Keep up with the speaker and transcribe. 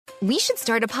we should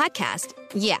start a podcast.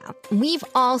 Yeah, we've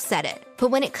all said it.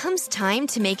 But when it comes time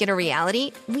to make it a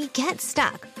reality, we get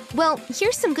stuck. Well,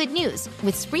 here's some good news.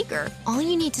 With Spreaker, all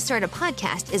you need to start a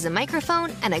podcast is a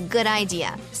microphone and a good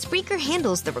idea. Spreaker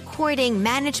handles the recording,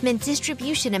 management,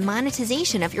 distribution, and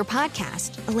monetization of your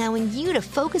podcast, allowing you to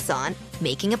focus on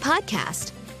making a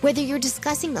podcast. Whether you're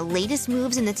discussing the latest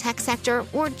moves in the tech sector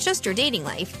or just your dating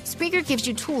life, Spreaker gives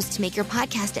you tools to make your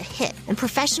podcast a hit and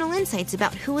professional insights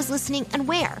about who is listening and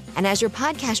where. And as your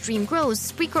podcast dream grows,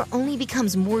 Spreaker only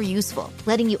becomes more useful,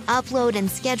 letting you upload and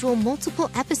schedule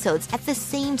multiple episodes at the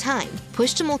same time,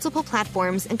 push to multiple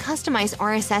platforms, and customize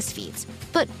RSS feeds.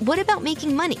 But what about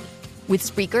making money? With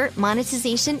Spreaker,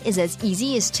 monetization is as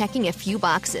easy as checking a few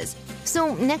boxes.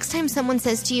 So next time someone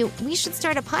says to you, we should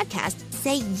start a podcast,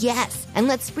 say yes, and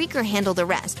let Spreaker handle the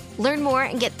rest. Learn more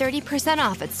and get 30%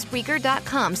 off at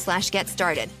Spreaker.com/get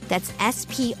started. That's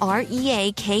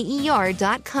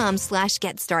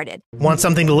SPREAKER.com/get started. Want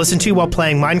something to listen to while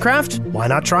playing Minecraft? Why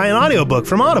not try an audiobook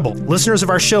from Audible? Listeners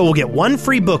of our show will get one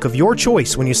free book of your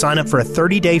choice when you sign up for a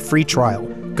 30-day free trial.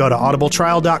 Go to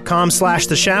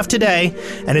audibletrial.com/theshaft today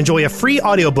and enjoy a free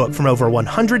audiobook from over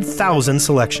 100,000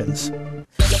 selections.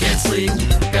 Can't sleep,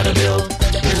 gotta build.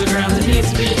 There's a ground that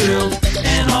needs to be drilled,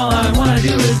 and all I wanna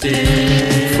do is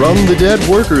dig. From the Dead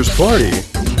Workers Party,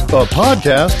 a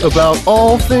podcast about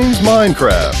all things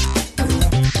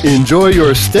Minecraft. Enjoy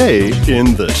your stay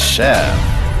in the Shaft.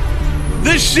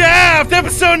 The Shaft,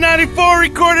 episode 94,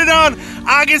 recorded on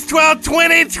August 12,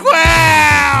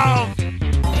 2012.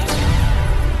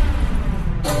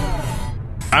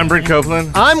 I'm Brent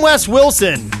Copeland. I'm Wes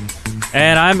Wilson.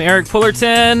 And I'm Eric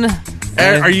Fullerton.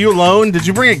 Are you alone? Did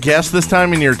you bring a guest this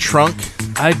time in your trunk?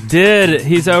 I did.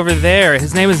 He's over there.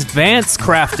 His name is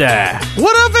VanceCrafter.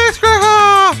 What up,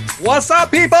 VanceCrafter? What's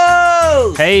up,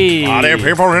 people? Hey. Are there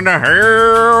people in the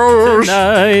house?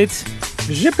 Tonight.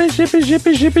 Zippy, zippy,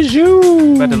 zippy, zippy,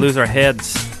 zoo. About to lose our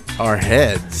heads. Our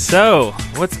heads. So,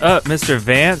 what's up, Mr.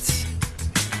 Vance?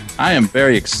 I am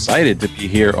very excited to be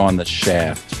here on The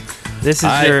Shaft. This is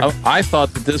I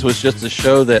thought that this was just a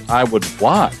show that I would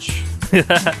watch.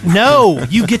 No,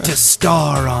 you get to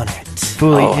star on it.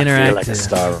 fully I interactive. feel like a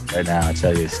star right now, I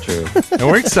tell you it's true. And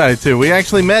we're excited, too. We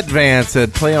actually met Vance at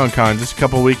PlayOnCon just a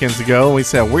couple weekends ago, and we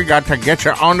said, we got to get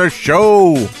you on the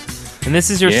show. And this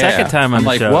is your second time on I'm the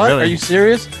like, show. what? Really? Are you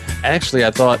serious? Actually, I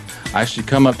thought I should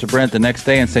come up to Brent the next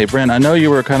day and say, Brent, I know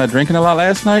you were kind of drinking a lot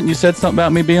last night, and you said something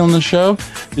about me being on the show.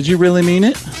 Did you really mean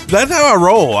it? That's how I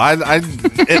roll. I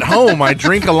at home, I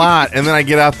drink a lot, and then I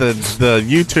get out the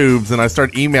YouTubes, and I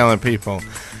start emailing people.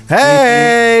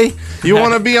 Hey, you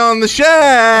want to be on the show?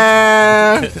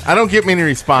 I don't get many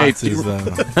responses, though.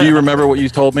 Do you remember what you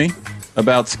told me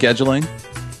about scheduling?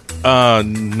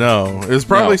 No. It was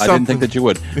probably something. I didn't think that you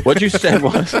would. What you said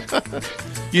was,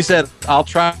 you said, I'll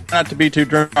try not to be too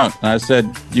drunk. And I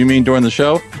said, you mean during the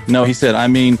show? No, he said, I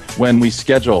mean when we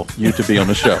schedule you to be on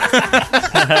the show.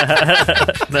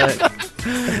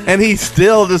 And he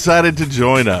still decided to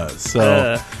join us.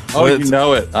 So, you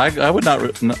know it. I would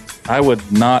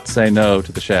not say no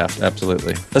to the Shaft.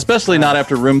 Absolutely, especially not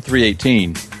after Room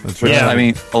 318. That's Which, right. I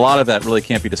mean, a lot of that really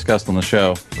can't be discussed on the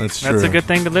show. That's true. That's a good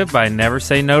thing to live by. Never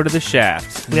say no to the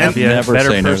Shaft. Yep. Be a Never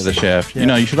better say no to person. the Shaft. Yeah. You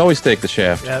know, you should always take the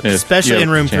Shaft. Yep, if especially you in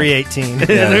have room a chance.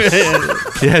 318.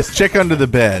 Yes. Yes, check under the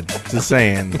bed. Just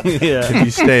saying. Yeah. If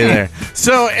you stay there.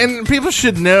 So, and people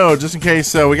should know, just in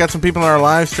case, we got some people on our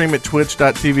live stream at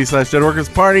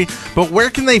twitch.tv/deadworkersparty. But where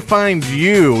can they find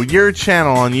you? Your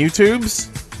channel on YouTube's?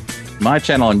 My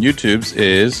channel on YouTube's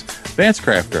is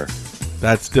VanceCrafter.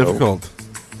 That's difficult.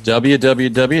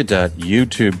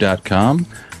 www.youtube.com/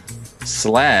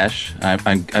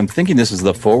 I'm thinking this is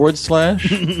the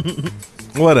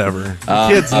 / Whatever. The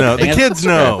kids know. The kids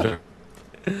know.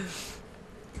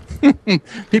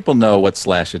 People know what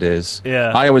slash it is.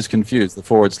 Yeah. I always confuse the /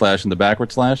 and the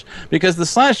backward slash because the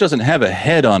slash doesn't have a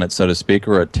head on it, so to speak,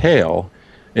 or a tail.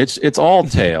 It's all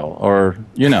tail, or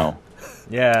you know.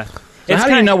 Yeah. So how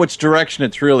do you know which direction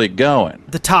it's really going?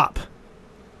 The top.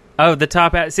 Oh, the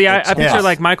top hat. See, I picture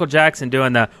like Michael Jackson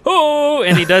doing the oh,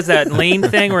 and he does that lean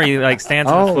thing where he like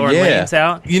stands on the floor and leans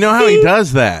out. You know how he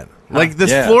does that? Like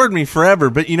this Yeah. floored me forever,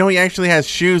 but you know he actually has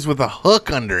shoes with a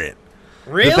hook under it.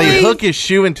 Really? That they hook his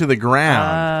shoe into the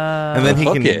ground, and then he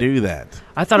Hook can it. do that.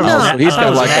 I thought it was. So he's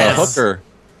got like a yes. hooker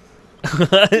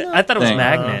I thought it was thing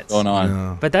magnets, going on.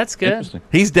 No. but that's good. Interesting.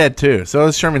 He's dead too. So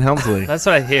is Sherman Helmsley. That's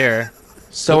what I hear.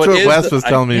 So That's it what is Wes was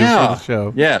telling me before the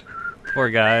show. Yeah. Poor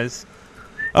guys.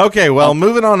 Okay, well,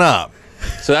 moving on up.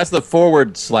 So that's the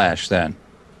 / then.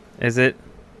 Is it?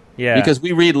 Yeah. Because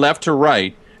we read left to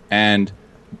right, and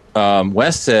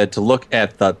Wes said to look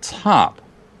at the top.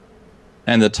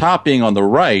 And the top being on the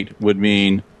right would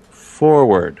mean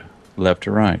forward, left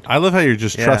to right. I love how you're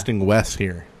just trusting Wes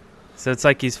here. So it's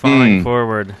like he's falling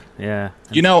forward. Yeah.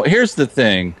 You know, here's the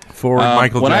thing. Forward,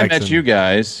 Michael when Jackson. I met you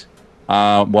guys,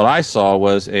 what I saw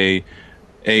was a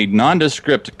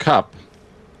nondescript cup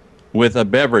with a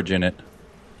beverage in it,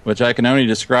 which I can only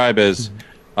describe as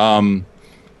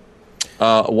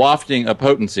wafting a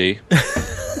potency.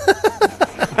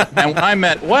 And when I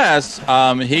met Wes,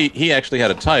 he actually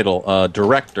had a title,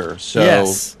 director. So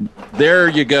there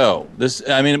you go.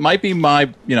 It might be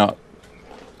my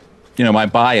my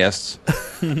bias,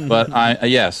 but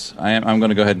I'm going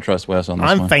to go ahead and trust Wes on this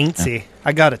one. I'm fancy. Yeah.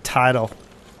 I got a title.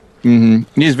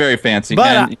 Mm-hmm. He's very fancy.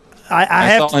 But and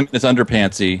I saw him in his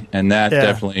underpantsy, and that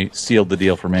definitely sealed the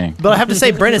deal for me. But I have to say,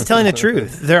 Brent is telling the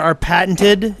truth. There are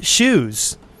patented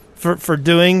shoes for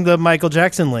doing the Michael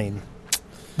Jackson lean.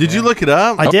 Did you look it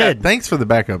up? I did. Thanks for the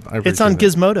backup. It's on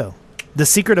Gizmodo. The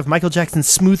secret of Michael Jackson's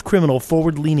smooth criminal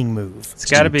forward-leaning move. It's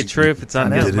got to be true if it's on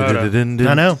Gizmodo.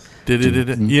 I know.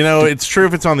 You know, it's true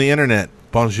if it's on the internet.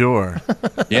 Bonjour.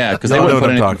 Yeah, because they wouldn't put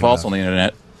anything false on the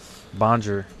internet.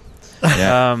 Bonjour.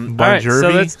 Yeah. All right, so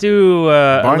let's do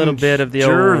a little bit of the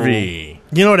old... You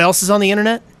know what else is on the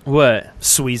internet? What?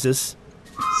 Sweezes.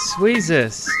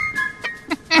 Sweezes.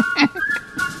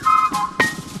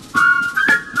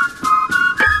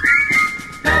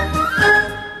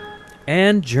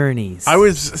 And journeys. I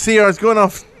was going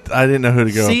off. I didn't know who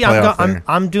to go. See,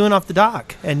 I'm doing off the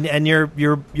dock, and you're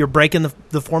breaking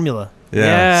the formula.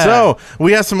 Yeah. So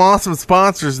we have some awesome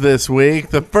sponsors this week.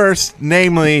 The first,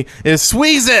 namely, is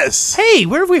Sweezes. Hey,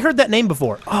 where have we heard that name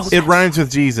before? Oh, it rhymes with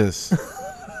Jesus.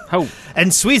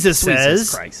 And Sweezes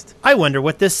says, Christ. I wonder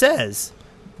what this says.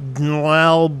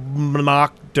 Nlmokder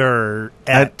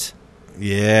et.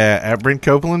 Yeah, at Brent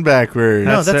Copeland backwards.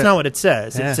 No, that's not what it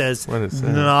says. It says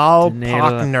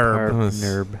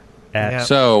Nalpoknerb.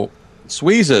 So,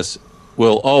 Sweezes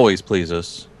will always please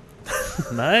us.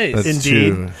 Nice. That's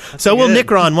Indeed. true. So will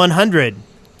Nicron 100.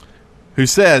 Who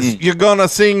says, you're going to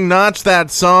sing Notch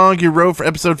that song you wrote for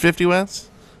episode 50, Wes?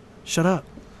 Shut up.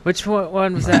 Which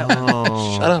one was that?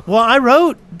 Shut up. Well, I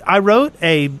wrote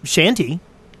a shanty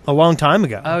a long time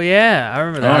ago. Oh, yeah. I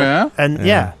remember that. Oh,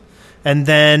 yeah? And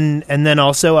then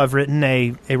also I've written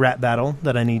a rap battle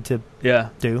that I need to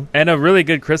do. And a really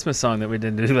good Christmas song that we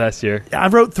didn't do last year. I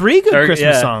wrote 3 good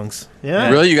Christmas songs. Yeah.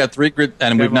 Really? You got 3 good,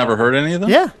 and we've never heard any of them?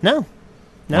 Yeah, no.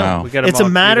 Wow. We got It's a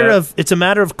matter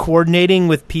of coordinating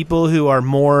with people who are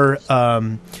more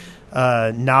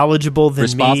knowledgeable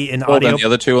than me in audio than the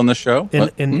other 2 on the show?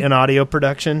 In audio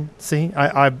production. See,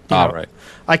 I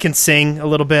can sing a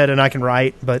little bit and I can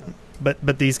write, but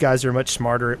these guys are much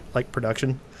smarter at like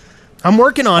production. I'm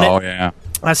working on it. Oh, yeah.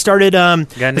 I started,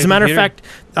 as a matter of fact,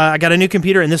 I got a new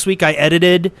computer, and this week I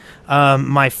edited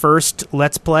my first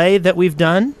Let's Play that we've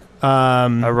done.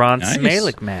 A Ron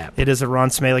Smalek map. It is a Ron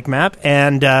Smalek map,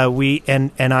 and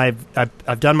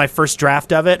I've done my first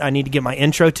draft of it. I need to get my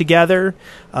intro together.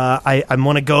 I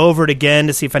want to go over it again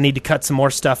to see if I need to cut some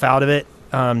more stuff out of it.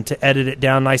 To edit it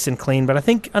down nice and clean, but I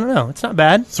don't know, it's not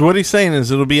bad. So what he's saying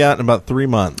is it'll be out in about 3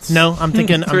 months. No, I'm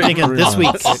thinking this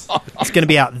week. It's going to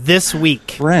be out this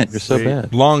week. Brent, you're so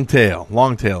bad. Long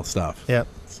tail stuff. Yep.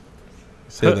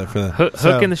 Say that for that.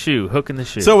 Hook in the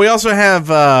shoe. So we also have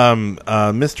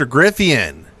Mr.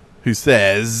 Griffian, who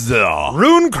says,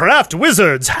 RuneCraft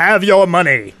Wizards, have your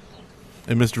money.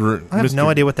 And Mr. I have no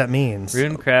idea what that means.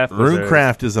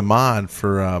 RuneCraft is a mod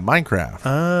for Minecraft.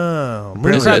 Oh,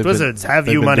 RuneCraft Wizards, have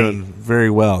you money? Doing very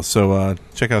well. So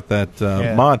check out that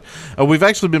mod. We've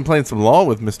actually been playing some LOL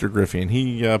with Mr. Griffian.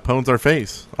 He pwns our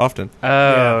face often.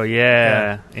 Oh,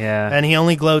 yeah. And he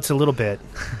only gloats a little bit.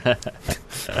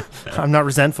 I'm not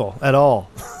resentful at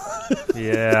all.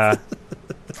 Yeah.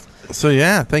 So,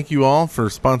 thank you all for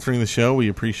sponsoring the show. We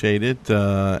appreciate it.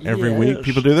 Every week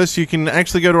people do this. You can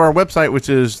actually go to our website, which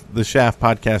is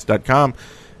theshaftpodcast.com,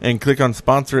 and click on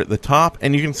sponsor at the top,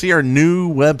 and you can see our new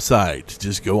website.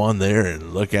 Just go on there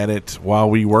and look at it while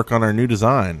we work on our new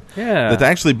design. Yeah. That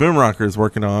actually Boomrocker is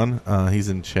working on. He's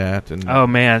in chat. And oh,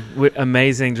 man.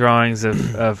 Amazing drawings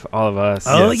of all of us.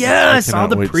 Oh, yes. I saw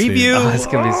the preview. Oh, it's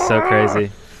going to be so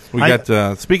crazy. We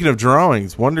got, speaking of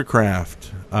drawings, Wondercraft.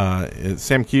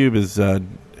 Sam Cube is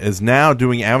now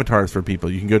doing avatars for people.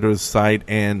 You can go to his site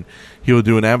and he'll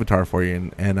do an avatar for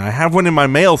you. And I have one in my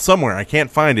mail somewhere. I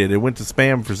can't find it. It went to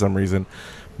spam for some reason.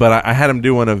 But I had him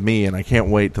do one of me, and I can't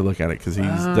wait to look at it because he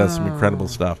does some incredible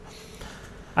stuff.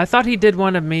 I thought he did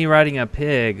one of me riding a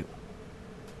pig.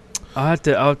 I'll have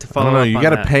to follow up. I don't know. You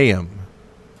got to pay him.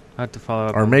 I have to follow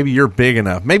up. Or maybe you're big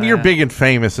enough. Maybe you're big and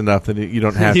famous enough that you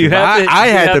don't have to. I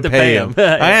had to pay him.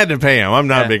 I had to pay him. I'm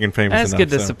not big and famous enough. That's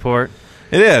good to support.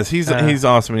 It is. He's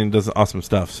awesome and does awesome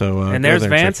stuff. So and there's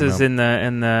Vance's in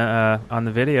the on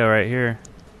the video right here.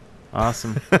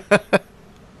 Awesome.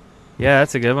 Yeah,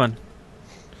 that's a good one.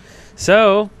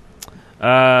 So,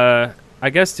 I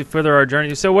guess to further our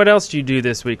journey. So, what else do you do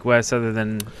this week, Wes, other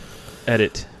than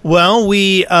edit? Well,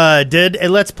 we did a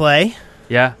Let's Play.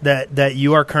 Yeah. That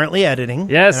you are currently editing.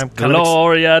 Yes,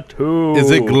 Gloria 2. Is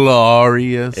it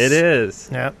glorious? It is.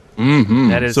 Yeah. Mm-hmm.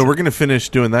 That is. So we're going to finish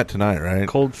doing that tonight, right?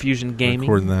 Cold Fusion Gaming.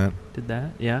 Recording that. Did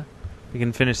that, yeah. We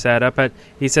can finish that up.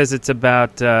 He says it's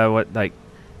about,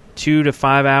 2 to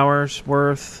 5 hours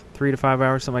worth, 3 to 5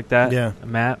 hours, something like that. Yeah. A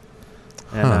map.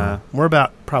 And we're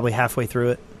about probably halfway through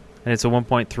it. And it's a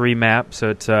 1.3 map, so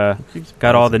it's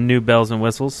got all the new bells and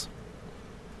whistles.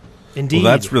 Indeed.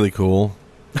 Well, that's really cool.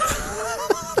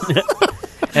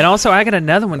 And also, I got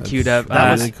another one queued up.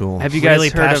 That's really cool. Have you guys really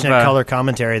heard passionate of color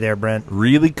commentary there, Brent?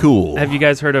 Really cool. Have you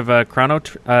guys heard of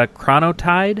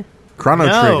Chronotide? Chrono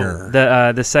No.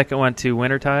 Trigger. The second one to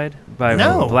Wintertide by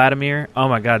No. Vladimir. Oh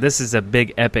my God, this is a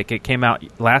big epic. It came out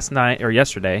last night or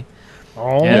yesterday.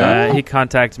 Oh, And he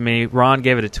contacted me. Ron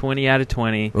gave it a 20 out of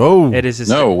 20. Oh. It is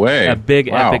just No way. a big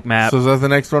epic map. So is that the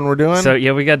next one we're doing? So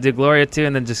yeah, we got to do Gloria 2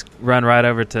 and then just run right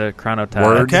over to Chronotide.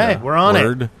 Word. Okay, we're on it.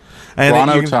 Word. And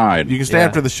Chronotide. you can stay Yeah.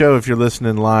 after the show if you're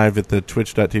listening live at the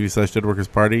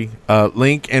twitch.tv/deadworkersparty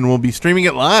link, and we'll be streaming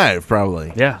it live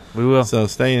probably. Yeah, we will. So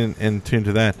stay in tune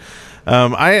to that.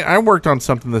 I worked on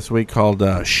something this week called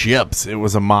Ships. It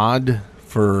was a mod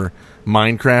for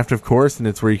Minecraft, of course, and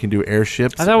it's where you can do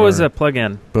airships. I thought it was or a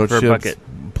plug-in boat for a ships,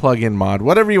 bucket. plug-in mod,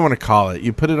 whatever you want to call it.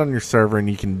 You put it on your server and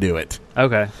you can do it.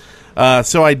 Okay.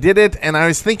 So I did it, and I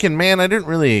was thinking, man, I didn't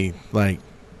really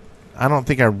I don't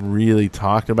think I really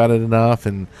talked about it enough,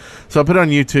 and so I put it on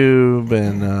YouTube,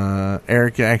 and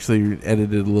Eric actually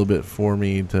edited it a little bit for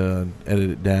me to edit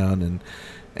it down,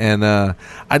 and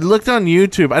I looked on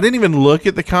YouTube. I didn't even look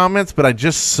at the comments, but I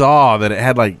just saw that it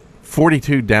had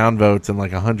 42 downvotes and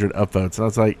 100 upvotes, and I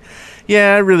was like,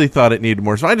 yeah, I really thought it needed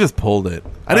more, so I just pulled it.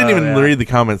 I didn't even read the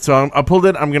comments, so I pulled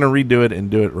it. I'm going to redo it and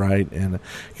do it right, and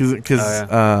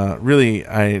because really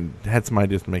I had some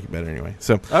ideas to make it better anyway.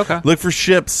 So look for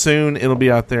Ships soon. It'll be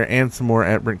out there, and some more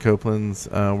at Brent Copeland's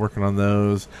working on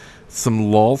those. Some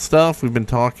LOL stuff. We've been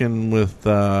talking with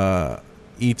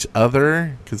each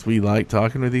other because we like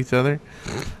talking with each other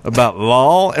about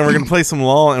LOL, and we're going to play some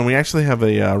LOL, and we actually have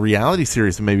a reality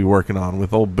series to maybe working on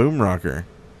with old Boom Rocker.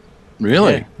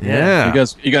 Really? Yeah. You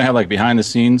guys, you're gonna have behind the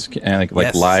scenes and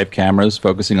Yes. live cameras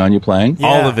focusing on you playing. Yeah.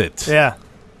 All of it. Yeah.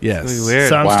 Yes. It'll be weird.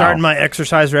 So I'm Wow. starting my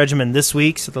exercise regimen this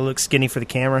week, so they'll look skinny for the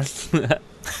camera.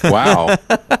 Wow.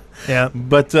 Yeah.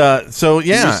 But so Can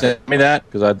you yeah, send me that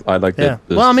because I'd like Yeah.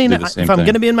 to. Well, I mean, do the same if I'm thing.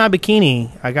 going to be in my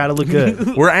bikini, I got to look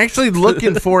good. we're actually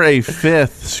looking for a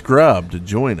fifth scrub to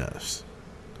join us.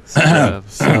 Scrub.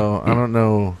 So I don't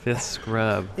know. Fifth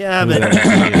scrub. Yeah, but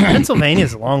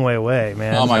Pennsylvania's a long way away,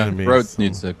 man. Oh, my gonna be throat so-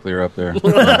 needs to clear up there.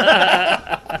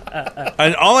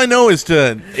 And all I know is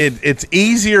it's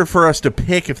easier for us to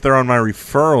pick if they're on my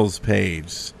referrals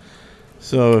page.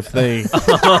 So if they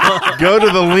go to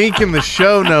the link in the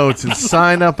show notes and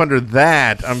sign up under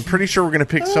that, I'm pretty sure we're going to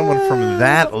pick someone from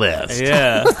that list.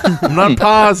 Yeah. I'm not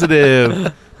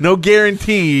positive. No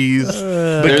guarantees.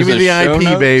 But give me There's the a show IP,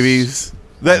 notes? babies.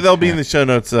 They'll be in the show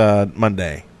notes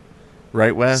Monday.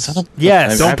 Right, Wes?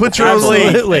 Yes. Don't put your own link.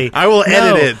 Absolutely. I will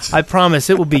edit No, it. I promise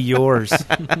it will be yours.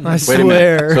 I Wait a minute.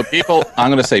 swear. So people, I'm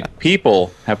going to say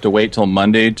people have to wait till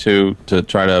Monday to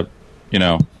try to,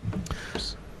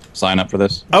 sign up for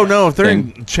this. Oh, no, if they're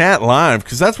in chat live,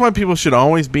 because that's why people should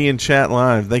always be in chat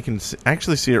live. They can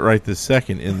actually see it right this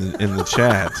second in the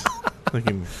chat. They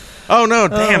can, oh, no,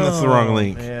 damn, that's the wrong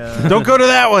link. Yeah. Don't go to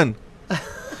that one.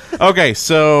 Okay,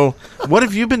 so what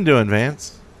have you been doing,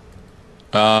 Vance?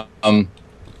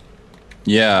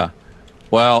 Yeah.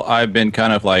 Well, I've been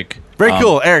kind of Very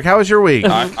cool. Eric, how was your week?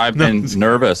 I've been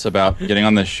nervous about getting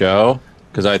on this show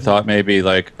because I thought maybe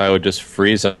I would just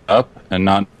freeze up and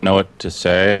not know what to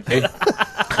say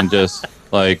and just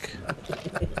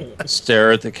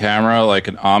stare at the camera like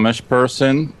an Amish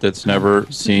person that's never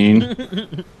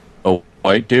seen a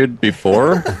white dude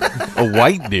before. A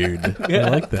white dude. I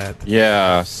like that.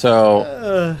 Yeah,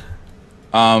 so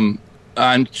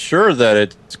I'm sure that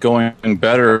it's going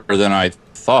better than I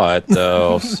thought,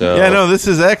 though. So Yeah, no, this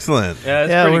is excellent. Yeah, it's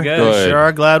Yeah, pretty we're good. sure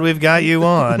are glad we've got you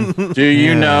on. do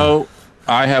you know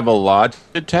I have a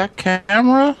Logitech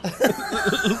camera?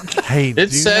 Hey, do you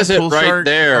says have it full right start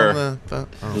there. on the-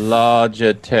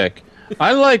 Logitech.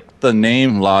 I like the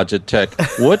name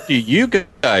Logitech. What do you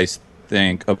guys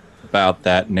think about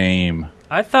that name?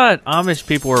 I thought Amish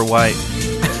people were white.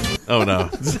 Oh, no.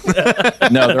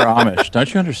 No, they're Amish.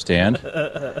 Don't you understand?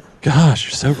 Gosh,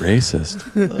 you're so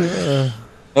racist.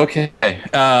 Okay.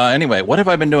 Anyway, what have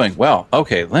I been doing? Well,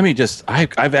 okay, let me just...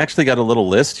 I've actually got a little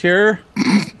list here.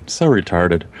 So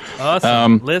retarded.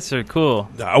 Awesome. Lists are cool.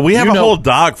 We have a whole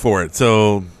dog for it,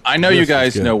 so... I know you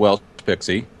guys know Welsh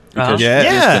Pixie. Because she's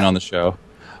been on the show.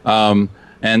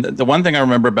 And the one thing I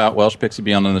remember about Welsh Pixie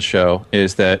being on the show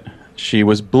is that she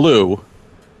was blue.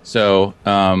 So...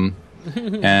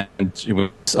 and she was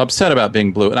upset about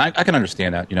being blue. And I can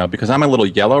understand that, because I'm a little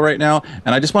yellow right now.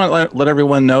 And I just want to let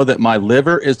everyone know that my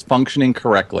liver is functioning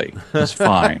correctly. It's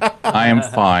fine. I am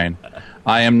fine.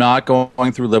 I am not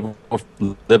going through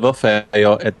liver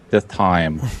failure at this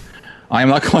time. I am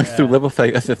not going through liver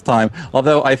failure at this time.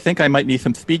 Although I think I might need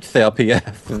some speech therapy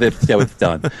after this show is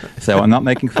done. So I'm not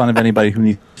making fun of anybody who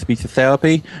needs speech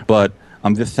therapy. But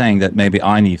I'm just saying that maybe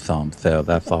I need some. So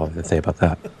that's all I have to say about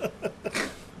that.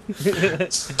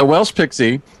 The Welsh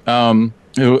Pixie,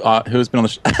 who's been on the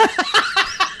show.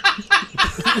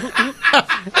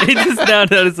 He just now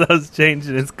noticed I was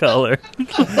changing his color.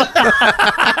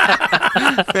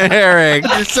 Eric,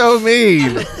 you're so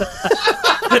mean.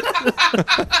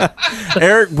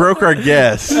 Eric broke our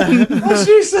guess in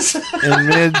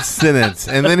mid-sentence.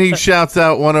 And then he shouts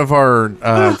out one of our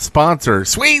sponsors,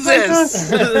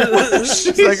 Sweezes!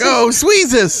 It's like, oh,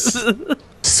 Sweezes!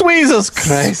 Sweezes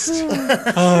Christ.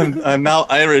 I'm now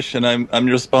Irish and I'm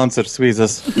your sponsor,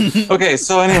 Sweezes. Okay,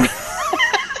 so anyway.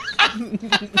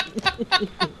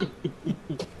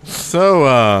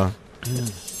 So,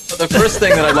 the first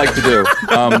thing that I'd like to do,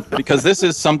 because this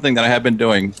is something that I have been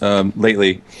doing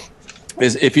lately,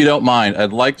 is if you don't mind,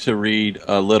 I'd like to read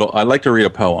a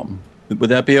poem. Would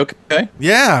that be okay?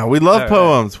 Yeah, we love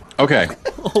poems. Okay.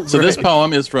 So this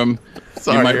poem is from,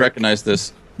 you might recognize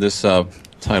this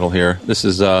title here. This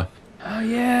is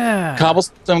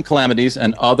Cobblestone Calamities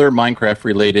and Other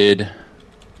Minecraft-related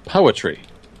Poetry.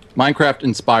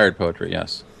 Minecraft-inspired poetry,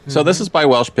 yes. Mm-hmm. So this is by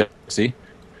Welsh Pixie,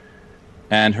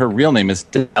 and her real name is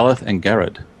Deleth and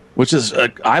Garrett, which is,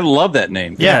 I love that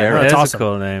name. Yeah, that's awesome. A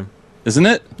cool name. Isn't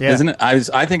it? Yeah. Isn't it?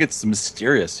 I think it's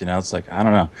mysterious, it's like, I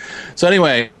don't know. So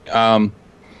anyway, I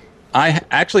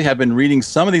actually have been reading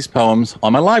some of these poems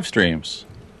on my live streams.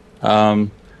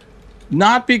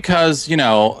 Not because,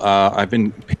 I've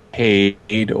been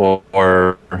paid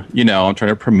or I'm trying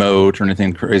to promote or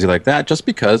anything crazy like that, just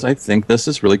because I think this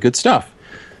is really good stuff.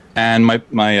 And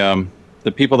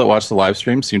the people that watch the live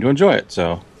stream seem to enjoy it.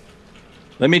 So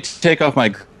let me take off my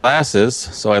glasses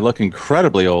so I look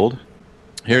incredibly old.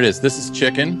 Here it is. This is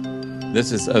Chicken.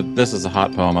 This is a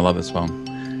hot poem. I love this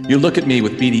poem. You look at me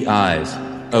with beady eyes.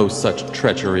 Oh, such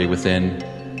treachery within.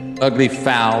 Ugly,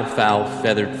 foul,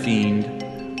 feathered fiend.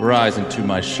 Rise into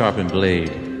my sharpened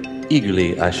blade.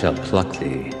 Eagerly I shall pluck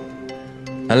thee.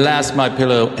 Alas, my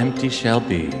pillow empty shall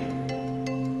be.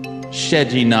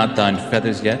 Shed ye not thine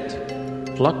feathers yet?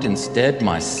 Plucked instead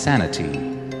my sanity.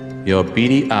 Your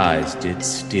beady eyes did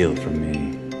steal from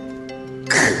me.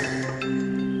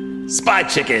 Spy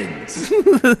chickens!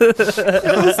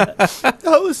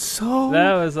 That was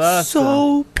awesome.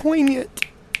 So poignant.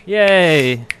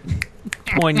 Yay.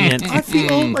 Poignant. I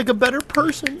feel like a better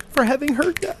person for having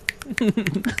heard that.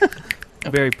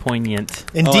 Very poignant.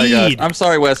 Indeed. I'm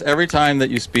sorry, Wes. Every time that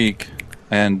you speak,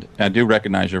 and I do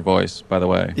recognize your voice, by the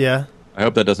way. Yeah. I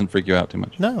hope that doesn't freak you out too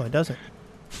much. No, it doesn't.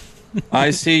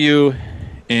 I see you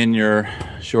in your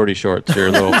shorty shorts.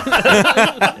 Your little...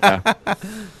 Yeah.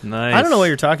 Nice. I don't know what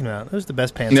you're talking about. Those are the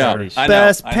best pants ever.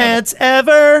 Best pants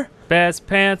ever. Best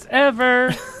pants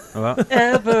ever. Well,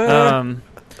 ever.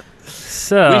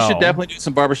 So we should definitely do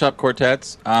some barbershop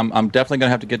quartets. I'm definitely going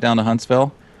to have to get down to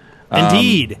Huntsville.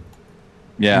 Indeed.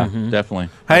 Yeah, definitely.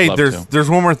 Hey, there's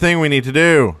one more thing we need to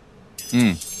do.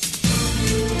 From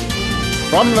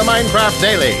the Minecraft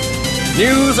Daily,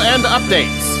 news and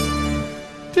updates.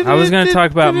 I was going to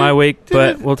talk about my week,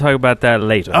 but we'll talk about that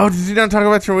later. Oh, did you not talk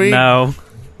about your week? No.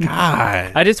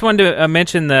 God. I just wanted to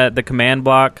mention the command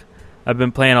block. I've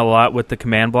been playing a lot with the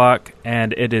command block,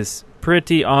 and it is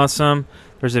pretty awesome.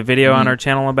 There's a video on our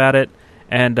channel about it.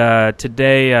 And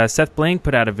today, Seth Bling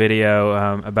put out a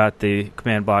video about the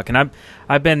command block, and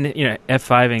I've been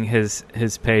F5ing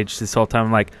his page this whole time.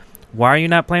 I'm like, why are you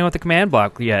not playing with the command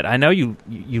block yet? I know you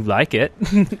like it.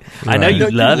 I know you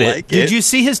love it. Did you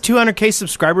see his 200K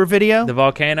subscriber video? The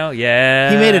volcano,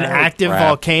 yeah. He made an active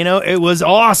volcano. It was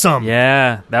awesome.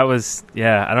 Yeah, that was.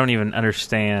 Yeah, I don't even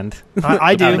understand.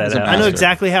 I do. I know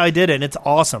exactly how he did it, and it's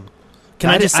awesome. Can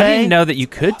I just say? I didn't know that you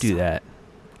could do that.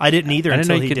 I didn't either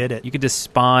until he did it. You could just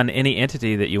spawn any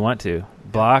entity that you want to,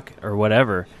 block or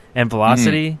whatever, and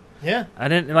velocity. Yeah. I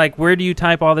didn't where do you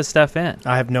type all this stuff in?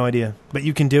 I have no idea, but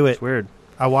you can do it. It's weird.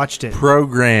 I watched it.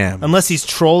 Program. Unless he's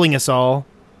trolling us all.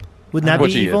 Wouldn't that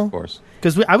Which be he is, evil? of course.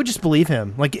 Because I would just believe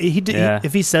him. Like,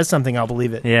 if he says something, I'll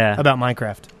believe it. Yeah. About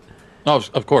Minecraft. Oh,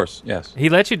 of course, yes. He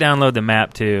lets you download the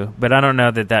map too, but I don't know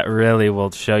that really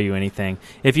will show you anything.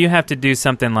 If you have to do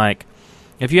something like,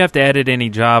 if you have to edit any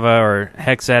Java or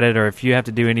hex edit, or if you have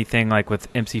to do anything like with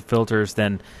MC filters,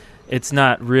 then it's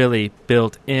not really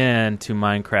built into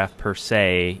Minecraft per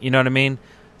se. You know what I mean?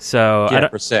 So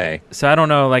Per se. So I don't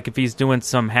know, like if he's doing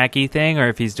some hacky thing or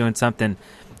if he's doing something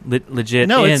legit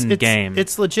in game.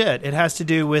 It's legit. It has to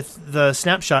do with the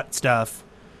snapshot stuff.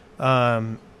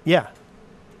 Yeah.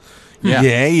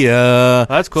 Yeah.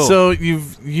 That's cool. So you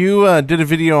did a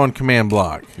video on command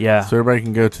block. Yeah. So everybody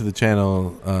can go to the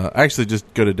channel. Actually,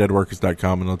 just go to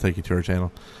deadworkers.com and it'll take you to our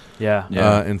channel. Yeah.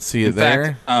 And see it In there.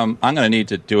 fact, I'm going to need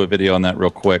to do a video on that real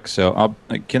quick. So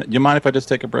do you mind if I just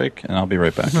take a break and I'll be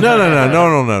right back? No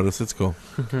one will notice. It's cool.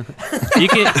 You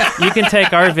can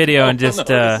take our video and just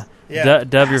dub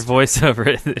your voice over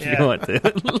it if you want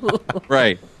to.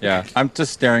 Right, yeah. I'm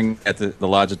just staring at the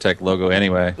Logitech logo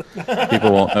anyway.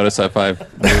 People won't notice if I've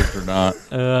moved or not.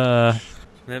 That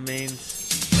means...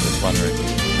 Just wondering.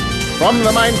 From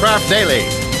the Minecraft Daily,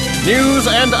 news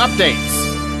and updates.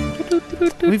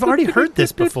 We've already heard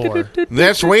this before.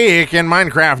 This week in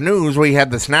Minecraft news, we had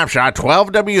the snapshot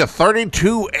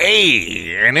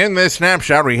 12W32A. And in this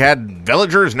snapshot, we had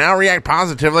villagers now react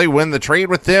positively when the trade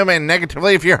with them and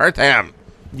negatively if you hurt them.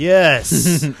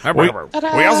 Yes. We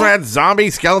also had zombie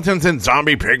skeletons and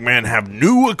zombie pigmen have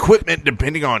new equipment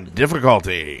depending on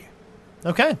difficulty.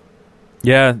 Okay.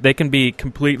 Yeah, they can be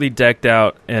completely decked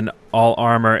out in all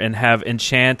armor and have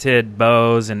enchanted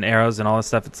bows and arrows and all this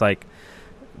stuff. It's like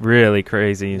really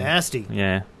crazy. Nasty.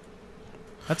 Yeah.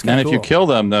 That's kind And of cool. if you kill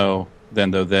them, though,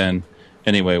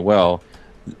 anyway, well,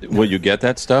 will you get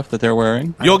that stuff that they're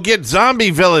wearing? You'll get zombie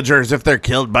villagers if they're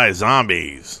killed by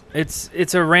zombies.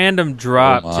 It's a random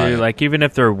drop, Oh, my. too. Like, even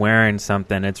if they're wearing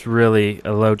something, it's really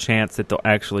a low chance that they'll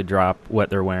actually drop what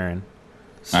they're wearing.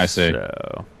 I see.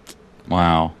 So,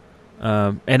 Wow.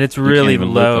 and it's can't really even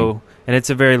loot low. them. And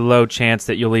it's a very low chance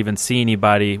that you'll even see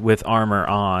anybody with armor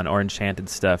on or enchanted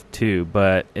stuff, too.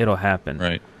 But it'll happen.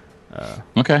 Right.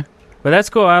 Okay. But that's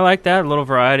cool. I like that. A little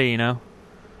variety, you know.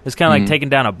 It's kind of Mm-hmm. like taking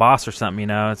down a boss or something, you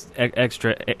know. It's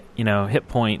extra, hit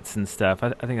points and stuff. I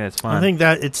think that's fun. I think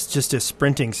that it's just a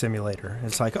sprinting simulator.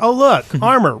 It's like, oh, look,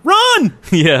 armor, run!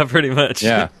 yeah, pretty much.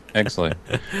 Yeah. Excellent.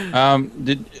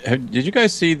 Did you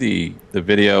guys see the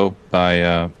video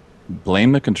by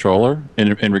Blame the Controller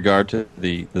in regard to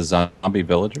the zombie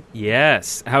villager?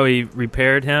 Yes. How he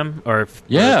repaired him or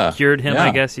cured him, yeah.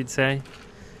 I guess you'd say.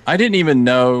 I didn't even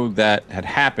know that had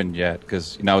happened yet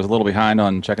because I was a little behind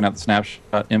on checking out the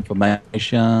snapshot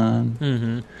information.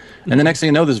 Mm-hmm. And the next thing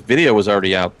you know, this video was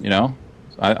already out.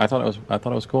 I thought it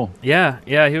was cool. Yeah,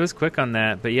 he was quick on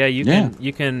that. But yeah, you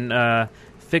can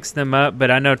fix them up. But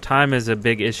I know time is a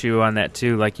big issue on that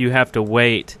too. Like you have to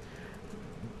wait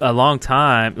a long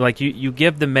time. Like you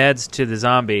give the meds to the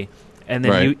zombie, and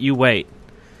then Right. you wait.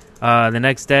 The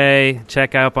next day,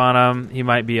 check up on him. He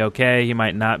might be okay. He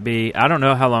might not be. I don't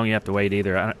know how long you have to wait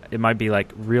either. It might be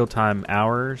like real-time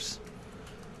hours.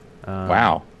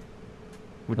 Wow.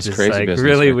 Which That's is crazy like business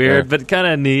really right weird, there. but kind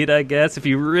of neat, I guess. If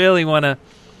you really want to,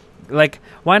 like,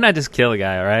 why not just kill a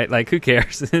guy? All right, like, who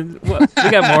cares? We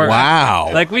got more. Wow.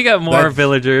 Like, we got more That's-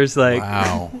 villagers. Like,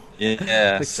 Wow.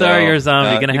 Yeah. Like, sorry, you're a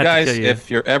zombie. Gonna you have to guys, kill you. if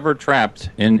you're ever trapped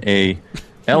in a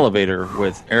elevator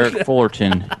with Eric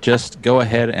Fullerton, just go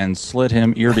ahead and slit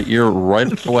him ear to ear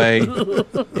right away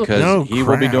because No he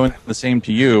will be crap. doing the same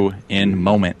to you in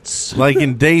moments. Like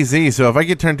in DayZ, so if I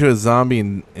get turned to a zombie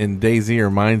in DayZ or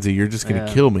Mindsy, you're just going to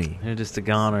Yeah. kill me. you're just a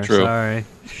goner. True. Sorry.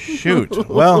 Shoot.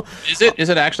 Well, Is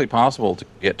it actually possible to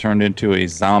get turned into a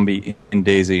zombie in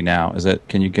DayZ now?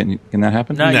 Can that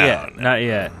happen? Not No, yet. no. Not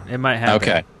yet. It might happen.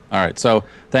 Okay. All right. So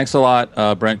thanks a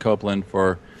lot, Brent Copeland,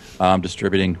 for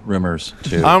distributing rumors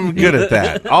to. I'm good at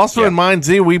that. Also in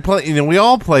Mindsy, we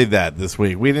all played that this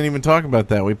week. We didn't even talk about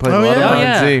that. We played a lot Oh of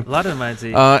yeah, Mindsy. a lot of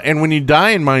Mindsy. And when you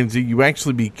die in Mindsy, you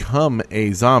actually become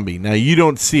a zombie. Now you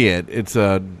don't see it; it's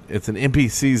an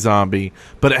NPC zombie,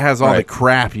 but it has all the Right.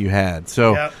 crap you had.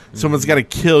 So Yep. someone's got to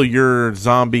kill your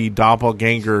zombie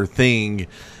doppelganger thing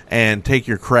and take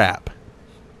your crap.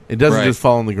 It doesn't Right. just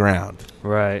fall on the ground.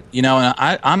 right.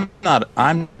 And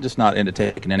I'm just not into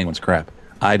taking anyone's crap.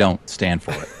 I don't stand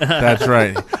for it. That's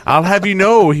right. I'll have you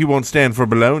know he won't stand for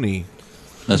baloney.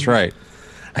 That's right.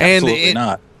 And Absolutely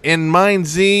not. In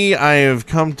Mindsy, I have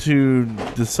come to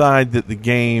decide that the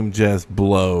game just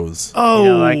blows. Oh, You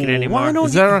don't like it anymore? Why don't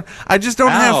Is that right? I just don't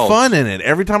have Ouch. fun in it.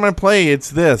 Every time I play, it's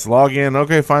this. Log in,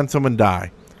 okay, find someone, die.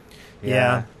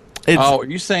 Yeah. Are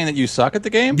you saying that you suck at the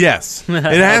game? Yes. It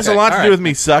has a Okay, lot to all do right. with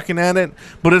me sucking at it,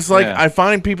 but it's like Yeah. I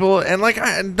find people, and like,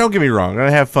 don't get me wrong, I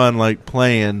have fun like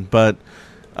playing, but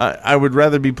I would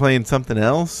rather be playing something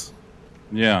else.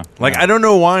 Yeah. Like, I don't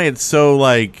know why it's so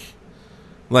like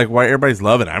why everybody's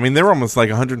loving it. I mean, there were almost like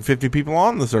 150 people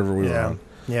on the server we were on.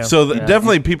 Yeah. So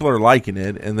definitely people are liking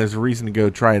it, and there's a reason to go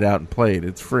try it out and play it.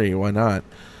 It's free. Why not?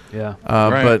 Yeah.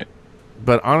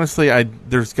 But honestly,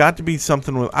 there's got to be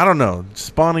something with, I don't know,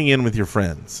 spawning in with your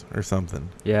friends or something.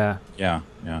 Yeah. Yeah.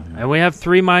 And we have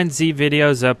 3 Mind Z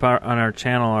videos up on our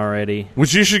channel already.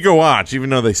 Which you should go watch,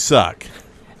 even though they suck.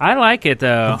 I like it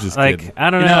though. I'm just like kidding. I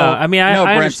don't know. I mean, I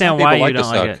Brent, understand some why people you don't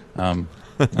like it.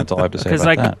 That's all I have to say Because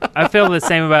about like that. I feel the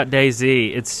same about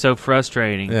DayZ. It's so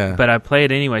frustrating. Yeah. But I play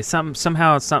it anyway.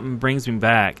 Somehow something brings me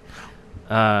back.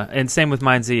 And same with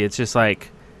Mind Z. It's just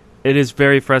like it is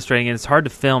very frustrating, and it's hard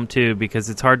to film too because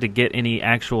it's hard to get any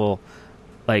actual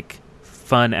like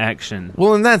fun action.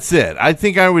 Well, and that's it. I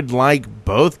think I would like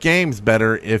both games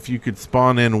better if you could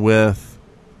spawn in with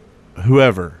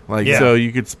whoever. So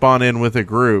you could spawn in with a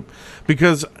group,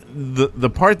 because the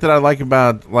part that I like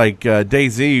about like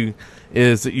DayZ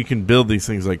is that you can build these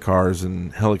things like cars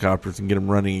and helicopters and get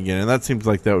them running again, and that seems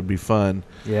like that would be fun.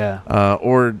 Yeah.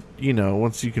 Or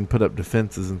once you can put up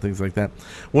defenses and things like that.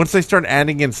 Once they start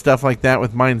adding in stuff like that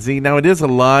with Mind Z, now it is a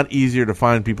lot easier to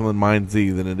find people in Mind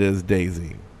Z than it is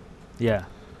DayZ. Yeah.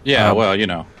 Yeah,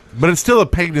 But it's still a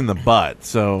pain in the butt.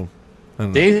 So I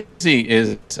don't know. DayZ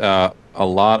is a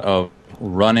lot of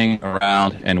running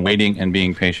around and waiting and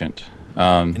being patient.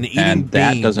 And eating and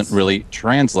that beans. doesn't really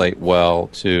translate well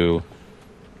to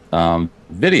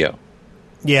video.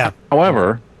 Yeah.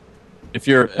 However, if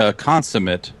you're a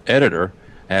consummate editor,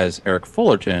 as Eric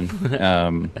Fullerton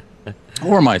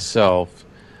or myself,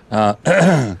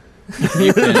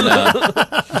 you can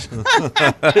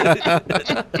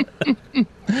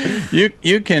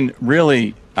you can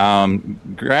really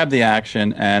grab the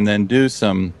action and then do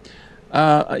some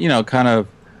kind of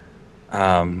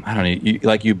I don't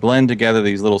know, you blend together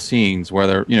these little scenes where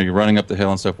they're you're running up the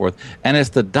hill and so forth, and it's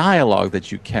the dialogue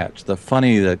that you catch, the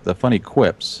funny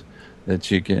quips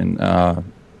that you can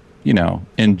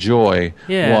enjoy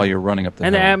while you're running up the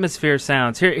and hill. the atmosphere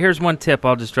sounds. Here's one tip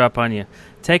I'll just drop on you.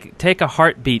 Take a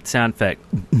heartbeat sound effect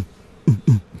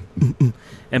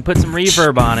and put some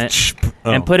reverb on it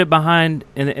and put it behind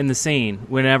in the scene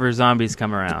whenever zombies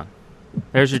come around.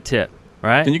 There's your tip,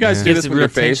 right? Can you guys do Gives this it with your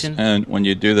face? rotation. And when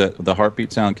you do the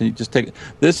heartbeat sound, can you just take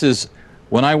this? Is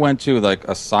when I went to like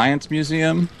a science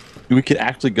museum, we could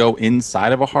actually go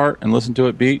inside of a heart and listen to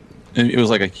it beat. And it was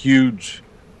like a huge,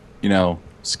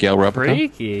 scale replica.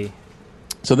 Freaky.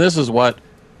 So this is what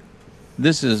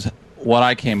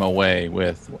I came away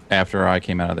with after I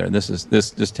came out of there. This.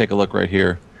 Just take a look right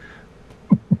here.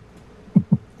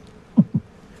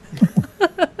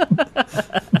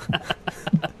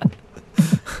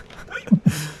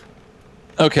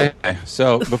 Okay,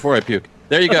 so before I puke,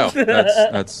 there you go.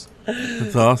 That's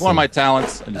awesome. one of my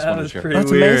talents. I just wanted to share.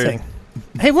 That's weird. amazing.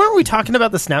 Hey, weren't we talking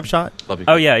about the snapshot? Love you.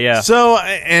 Oh yeah. So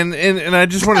and I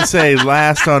just want to say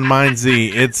last on Mind Z,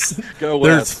 it's Go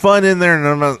there's West. fun in there,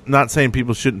 and I'm not saying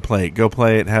people shouldn't play it. Go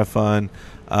play it, have fun.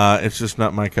 It's just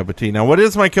not my cup of tea. Now, what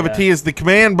is my cup of tea is the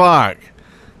command block.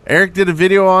 Eric did a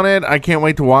video on it. I can't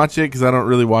wait to watch it because I don't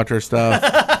really watch our stuff,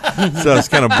 so it's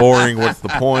kind of boring. What's the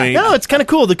point? No, it's kind of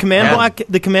cool. The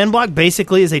command block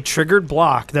basically is a triggered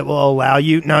block that will allow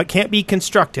you. Now, it can't be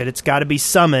constructed. It's got to be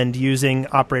summoned using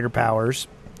operator powers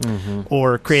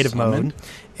or creative mode,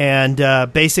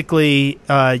 and basically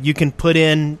you can put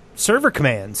in server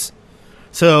commands.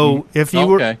 So if you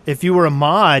were a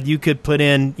mod, you could put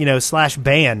in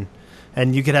 /ban.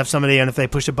 And you could have somebody, and if they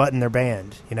push a button, they're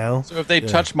banned, So if they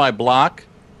touch my block,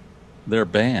 they're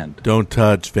banned. Don't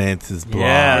touch Vance's block.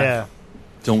 Yeah.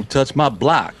 Don't touch my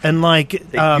block. And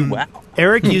Wow.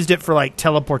 Eric used it for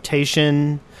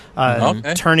teleportation,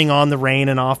 Okay. turning on the rain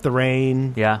and off the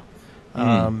rain. Yeah.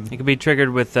 It can be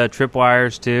triggered with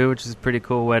tripwires too, which is a pretty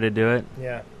cool way to do it.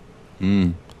 Yeah.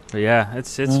 But yeah,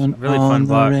 it's really fun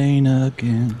block. Rain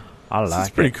again. I It's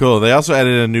like pretty it. cool. They also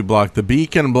added a new block, the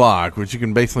beacon block, which you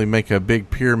can basically make a big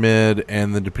pyramid,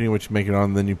 and then depending on what you make it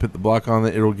on, then you put the block on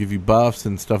it. It'll give you buffs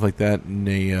and stuff like that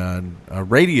in a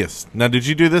radius. Now, did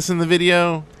you do this in the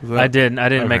video? I didn't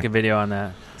Okay. make a video on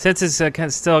that. Since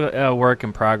it's still a work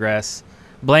in progress,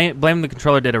 Blame the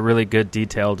Controller did a really good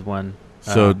detailed one.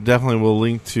 So definitely we'll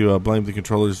link to Blame the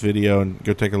Controller's video and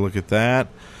go take a look at that.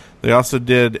 They also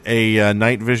did a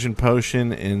night vision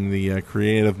potion in the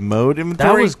creative mode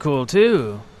inventory. That was cool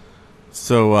too.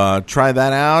 So try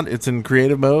that out. It's in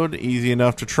creative mode, easy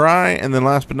enough to try. And then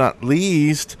last but not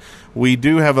least, we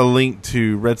do have a link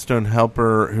to Redstone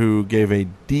Helper, who gave a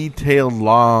detailed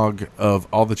log of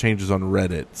all the changes on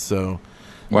Reddit. So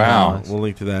Wow. we'll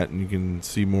link to that, and you can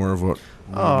see more of what.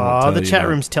 Oh, the chat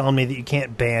room's telling me that you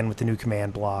can't ban with the new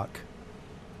command block.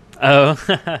 Oh.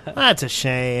 That's a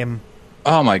shame.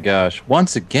 Oh my gosh!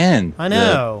 Once again, I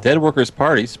know. the Dead Workers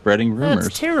Party spreading rumors.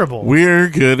 That's terrible. We're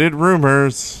good at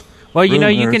rumors. Well, you know,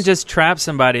 you can Rumors. just trap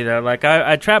somebody, though. Like,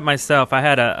 I trapped myself. I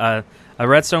had a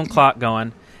redstone clock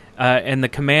going, and the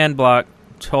command block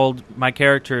told my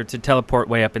character to teleport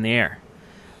way up in the air.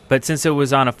 But since it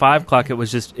was on a 5 clock, it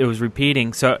was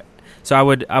repeating. So I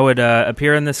would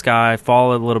appear in the sky,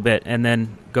 fall a little bit, and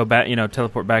then go back,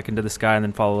 teleport back into the sky, and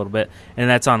then fall a little bit, and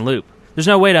that's on loop. There's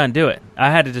no way to undo it.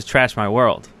 I had to just trash my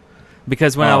world,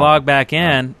 because when I log back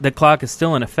in, the clock is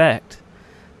still in effect.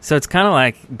 So it's kind of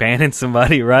like banning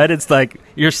somebody, right? It's like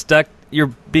you're stuck. You're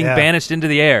being banished into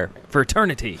the air for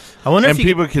eternity. I wonder And if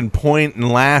you people can point and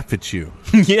laugh at you.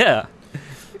 Yeah.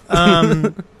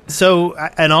 So,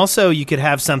 and also you could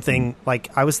have something like,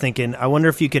 I was thinking, I wonder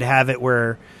if you could have it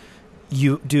where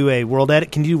you do a world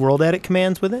edit. Can you do world edit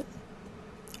commands with it?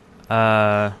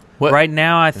 Right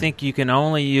now, I think you can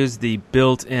only use the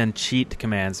built-in cheat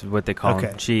commands, what they call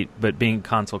them, cheat, but being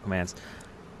console commands.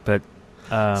 But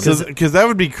Because that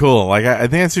would be cool. Like I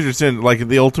think that's what you're saying. Like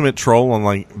the ultimate troll on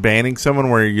like banning someone,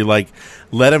 where you like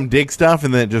let them dig stuff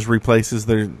and then it just replaces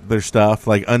their stuff,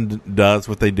 like undoes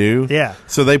what they do. Yeah.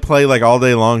 So they play like all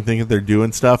day long, thinking they're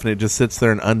doing stuff, and it just sits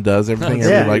there and undoes everything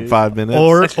every like 5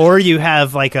 minutes. Or you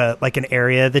have like an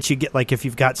area that you get, like if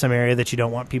you've got some area that you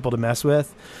don't want people to mess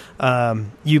with,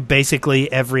 you basically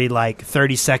every like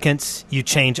 30 seconds you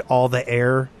change all the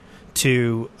air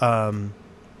to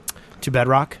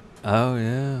bedrock. oh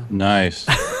yeah, Nice.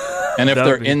 And if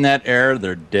they're in that air,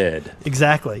 they're dead.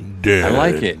 Exactly. Dead. I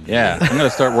like it. Yeah, I'm going to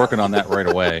start working on that right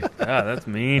away. God, that's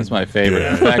mean. That's my favorite.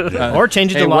 In fact, Or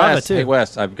change it hey, to lava, Wes, too. Hey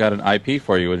Wes, I've got an IP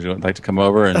for you. Would you like to come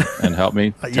over and help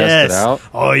me test Yes. it out?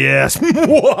 Oh yes.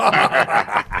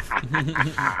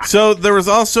 So there was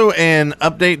also an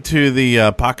update to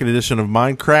the Pocket Edition of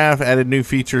Minecraft. Added new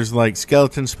features like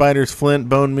skeleton spiders, flint,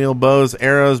 bone meal, bows,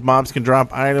 arrows. Mobs can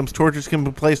drop items. Torches can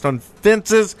be placed on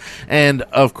fences, and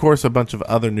of course a bunch of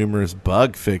other numerous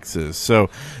bug fixes. So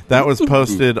that was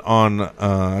posted on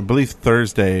I believe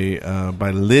Thursday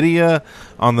by Lydia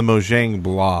on the Mojang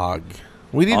blog.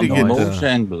 We need On to the get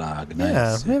Mojang blog. Nice.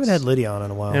 Yeah, we haven't had Lydia on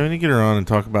in a while. yeah, we need to get her on and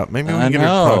talk about. Maybe we I can get her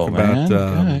to know, talk man.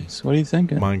 about Guys, what are you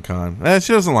thinking? Minecon.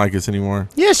 She doesn't like us anymore.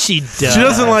 Yes, she does. She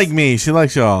doesn't like me. She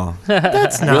likes y'all.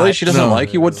 That's not Really? She doesn't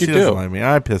like you? What'd you She do? doesn't like me.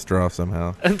 I pissed her off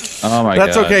somehow. Oh my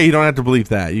That's god. okay. You don't have to believe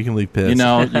that. You can leave pissed. You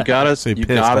know, you gotta Say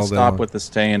pissed all day stop long. with the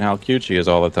staying how cute she is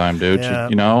all the time, dude. Yeah.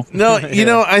 You know, No, I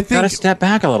gotta think step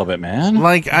back a little bit, man.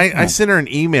 like I sent her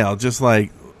an email just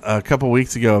like a couple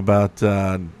weeks ago about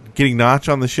getting Notch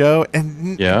on the show,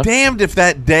 and Yeah. damned if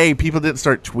that day people didn't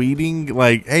start tweeting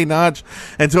like, "Hey, Notch,"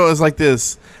 and so it was like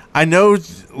this. I know,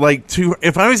 like,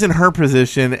 if I was in her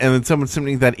position and then someone sent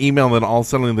me that email, and then all of a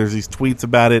sudden there's these tweets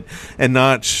about it, and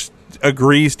Notch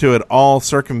agrees to it, all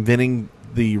circumventing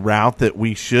the route that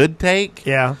we should take,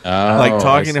 Yeah. like Oh,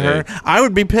 talking I to her, see. I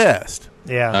would be pissed.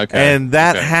 Yeah. Okay. And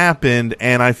that Okay. happened,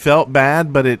 and I felt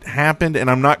bad, but it happened, and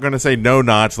I'm not going to say no,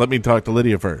 Notch. Let me talk to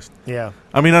Lydia first. Yeah.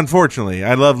 I mean, unfortunately,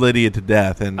 I love Lydia to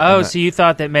death. And so you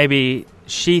thought that maybe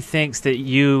she thinks that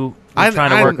you were I-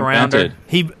 trying to I work around her?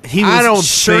 invented. He I don't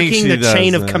was think shirking she the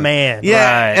chain does of that. command.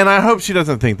 yeah, Right. and I hope she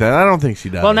doesn't think that. I don't think she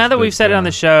does. Well, now that but, we've said it on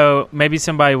the show, maybe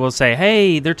somebody will say,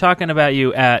 "Hey, they're talking about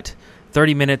you at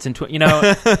 30 minutes and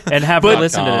and have her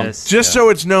listen to this." just so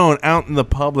it's known out in the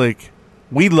public,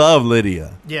 we love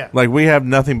Lydia. Yeah. Like, we have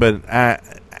nothing but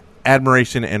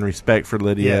admiration and respect for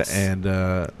Lydia, Yes. and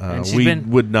she's we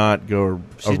been- would not go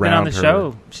She's around been on the her.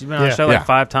 show. She's been on the Yeah. show like Yeah.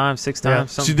 5 times, 6 Yeah.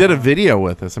 times. She something. did a video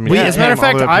with us. I mean, As a matter of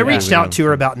fact, I reached video. out to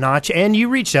her about Notch, and you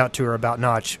reached out to her about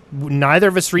Notch. Neither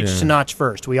of us reached Yeah. to Notch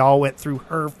first. We all went through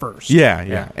her first.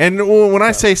 Yeah. And when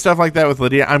I say stuff like that with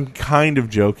Lydia, I'm kind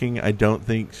of joking. I don't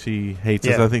think she hates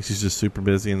us. Yeah. I think she's just super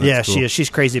busy. And that's Yeah, cool. she is.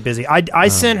 She's crazy busy. I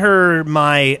sent her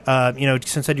my,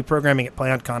 since I do programming at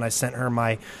PlayOnCon, I sent her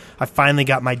I finally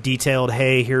got my detailed,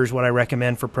 hey, here's what I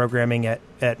recommend for programming at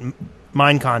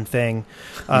Minecon thing,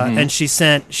 and she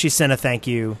sent a thank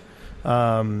you,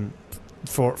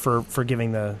 for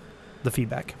giving the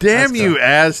feedback. Damn you,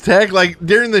 Aztec. Like,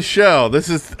 during the show, this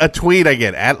is a tweet I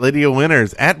get, at Lydia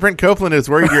Winters. At Brent Copeland is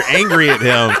worried you're angry at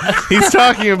him. He's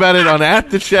talking about it on At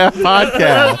the Chef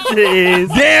podcast.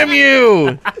 Damn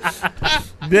you!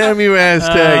 Damn you,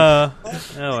 Aztec.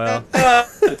 Oh well.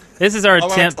 This is our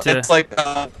attempt to. It's like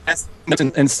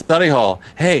in study hall.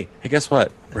 Hey, guess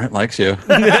what? Brent likes you.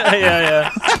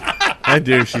 yeah. I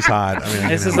do. She's hot. I mean,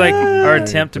 This is like our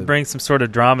attempt to bring some sort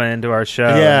of drama into our show.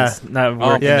 Yeah. It's not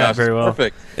working out very well.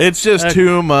 Perfect. It's just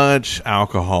too much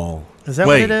alcohol. Is that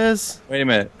what it is? Wait a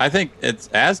minute. I think it's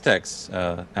Aztec's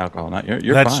alcohol, not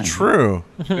you're That's fine. true.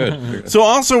 Good. So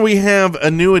also we have a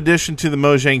new addition to the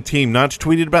Mojang team. Notch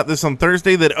tweeted about this on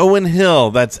Thursday that Owen Hill,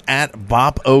 that's at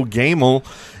Bop O Gamel,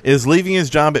 is leaving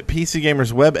his job at PC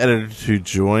Gamer's web editor to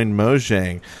join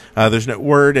Mojang. There's no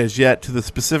word as yet to the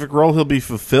specific role he'll be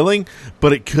fulfilling,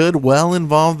 but it could well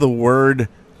involve the word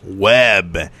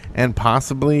web and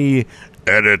possibly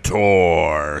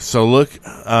editor. So look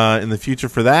in the future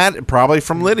for that. Probably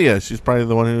from Lydia. She's probably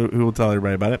the one who will tell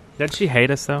everybody about it. Does she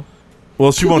hate us though?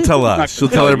 Well, she won't tell us. She'll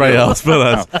tell everybody else but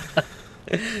us.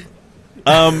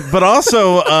 But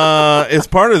also, as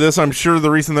part of this, I'm sure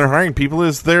the reason they're hiring people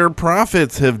is their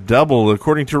profits have doubled.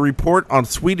 According to a report on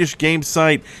Swedish game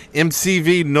site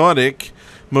MCV Nordic,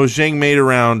 Mojang made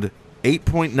around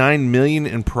 8.9 million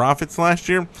in profits last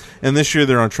year, and this year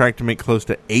they're on track to make close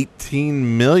to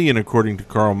 18 million, according to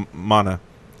Carl Mani.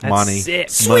 sick.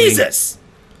 Sweezus!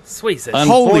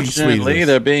 Unfortunately,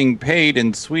 they're being paid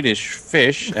in Swedish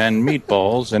fish and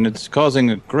meatballs, and it's causing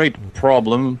a great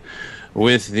problem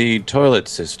with the toilet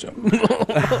system. Of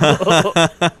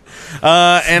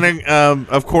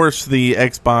course, the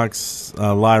Xbox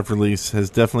Live release has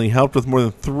definitely helped with more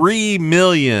than 3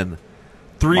 million.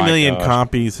 3 million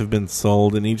copies have been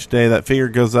sold, and each day that figure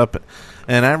goes up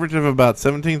an average of about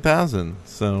 17,000.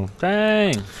 So,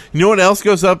 dang. You know what else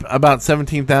goes up about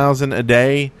 17,000 a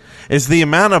day? Is the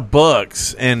amount of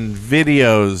books and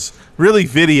videos. Really,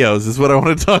 videos is what I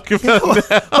want to talk about now.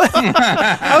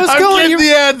 I'm getting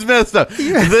the ads messed up.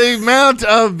 The amount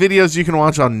of videos you can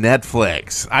watch on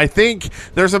Netflix. I think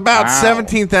there's about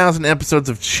 17,000 episodes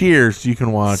of Cheers you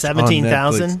can watch.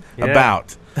 17,000? Yeah.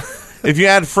 About. If you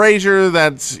add Frasier,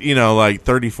 that's, like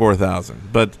 34,000.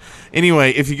 But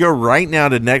anyway, if you go right now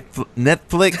to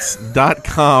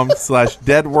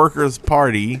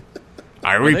netflix.com/deadworkersparty,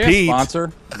 I repeat. Are they a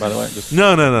sponsor, by the way?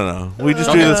 No. We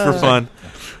just do this for fun.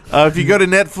 If you go to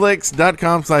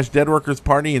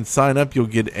netflix.com/deadworkersparty and sign up, you'll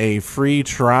get a free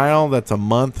trial. That's a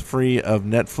month free of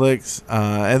Netflix.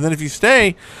 And then if you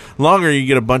stay longer, you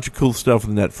get a bunch of cool stuff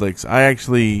with Netflix. I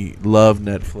actually love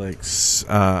Netflix.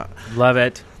 Love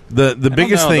it. The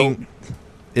biggest thing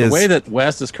is the way that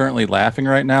Wes is currently laughing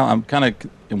right now. I'm kind of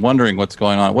wondering what's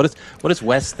going on. What is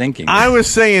Wes thinking? I was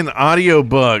saying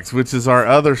audiobooks, which is our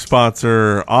other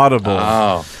sponsor, Audible.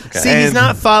 Oh, okay. See, he's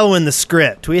not following the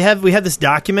script. We have this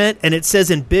document, and it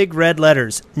says in big red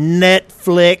letters,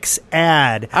 Netflix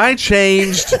ad. I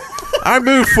changed. I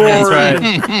moved forward.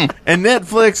 That's right. And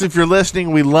Netflix, if you're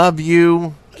listening, we love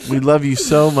you. We love you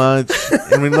so much.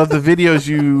 And we love the videos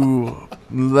you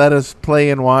let us play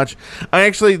and watch.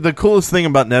 The coolest thing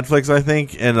about Netflix, I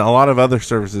think, and a lot of other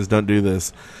services don't do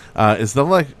this, is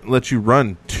they'll let you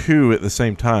run two at the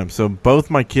same time. So both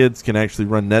my kids can actually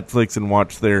run Netflix and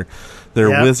watch their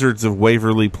Wizards of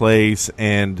Waverly Place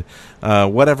and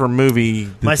whatever movie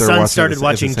that my they're son watching started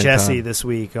watching Jessie time. this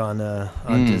week on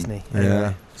Disney.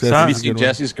 Yeah. Have you seen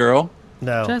Jesse's Girl?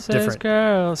 No, different.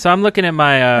 Girl. So I'm looking at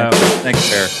my Thanks,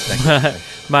 Bear.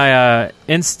 my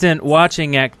instant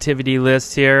watching activity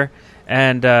list here,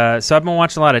 and so I've been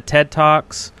watching a lot of TED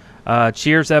Talks,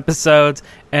 Cheers episodes,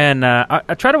 and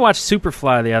I tried to watch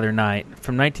Superfly the other night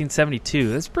from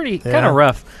 1972. That's pretty kind of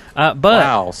rough. But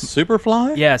wow,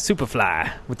 Superfly? Yeah,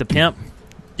 Superfly with the pimp.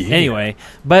 Yeah. Anyway,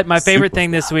 but my favorite thing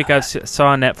this week I saw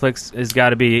on Netflix has got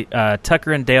to be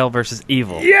Tucker and Dale versus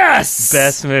Evil. Yes,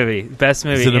 best movie.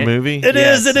 Is it a movie? It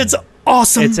is, and it's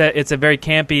awesome. It's a very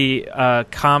campy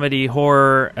comedy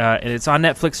horror, and it's on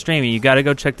Netflix streaming. You got to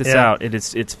go check this out.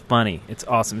 It's funny. It's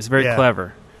awesome. It's very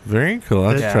clever. Very cool.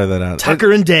 I'll have to try that out.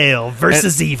 Tucker and Dale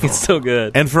versus Evil. It's so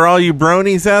good. And for all you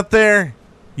bronies out there,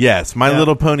 yes, My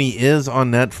Little Pony is on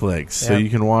Netflix, so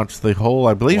you can watch the whole,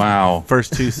 I believe,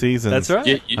 first two seasons. That's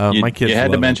right. My kids you had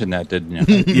to love mention that, didn't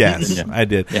you? Yes, I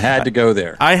did. You had to go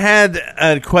there. I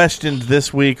had questioned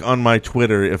this week on my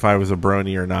Twitter if I was a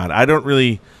brony or not. I don't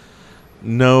really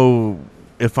know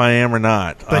if I am or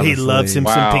not. But honestly. He loves him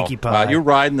some Pinkie Pie. Wow, you're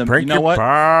riding them. Pinkie you know what?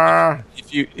 Pie.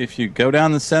 If you go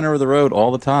down the center of the road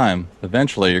all the time,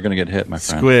 eventually you're going to get hit, my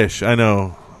friend. Squish, I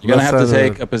know. You're going to have to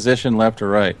take a position left or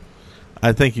right.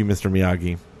 I thank you, Mr.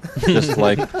 Miyagi. just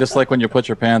like when you put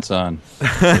your pants on. You're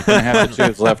going to have to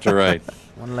choose left or right.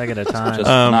 One leg at a time. Just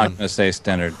not going to stay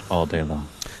centered all day long.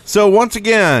 So once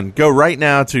again, go right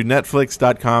now to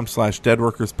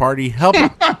netflix.com/deadworkersparty. Help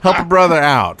a brother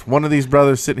out. One of these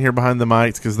brothers sitting here behind the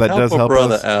mics because that does help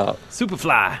brother us. out.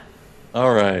 Superfly.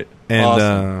 All right. And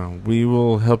Awesome. we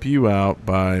will help you out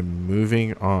by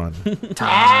moving on.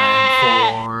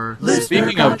 Time for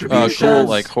Speaking of cool,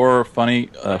 like funny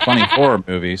horror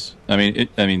movies. I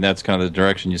mean, that's kind of the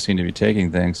direction you seem to be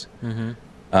taking things. Mm-hmm.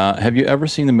 Have you ever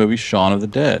seen the movie Shaun of the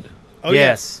Dead? Oh,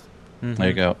 yes. Mm-hmm. There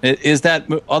you go. Is that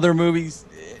other movies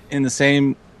in the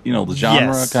same, the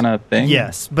genre Yes. kind of thing?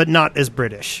 Yes, but not as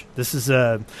British. This is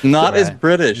Not as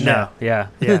British. No. Yeah.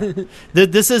 yeah.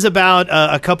 This is about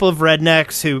a couple of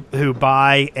rednecks who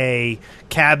buy a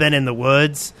cabin in the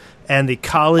woods, and the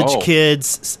college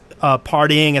kids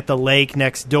partying at the lake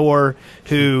next door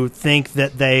who think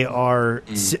that they are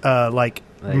like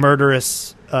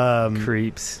murderous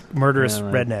Creeps. murderous Yeah,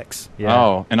 rednecks. Yeah.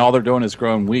 Oh, and all they're doing is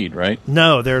growing weed, right?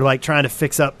 No, they're like trying to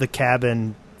fix up the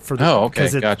cabin for the okay,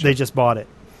 gotcha. they just bought it.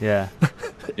 Yeah.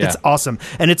 Yeah. It's awesome,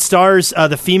 and it stars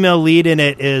the female lead in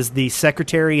it is the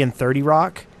secretary in 30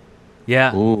 Rock.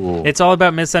 Yeah. Ooh. It's all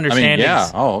about misunderstandings. yeah.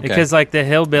 Oh, okay. Because like the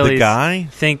hillbillies The guy?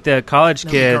 think the college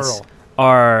No, kids girl.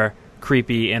 are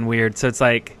creepy and weird. So it's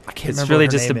like I can't it's remember really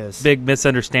what her just a name is. big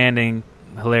misunderstanding,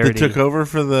 hilarity. That took over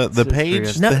for the It's page?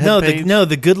 weird. No, the head no, page?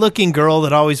 the good-looking girl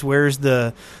that always wears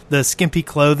the skimpy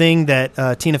clothing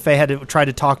that Tina Fey had to try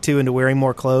to talk to into wearing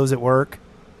more clothes at work.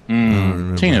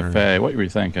 Tina Fey, what were you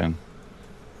thinking?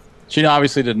 She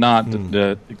obviously did not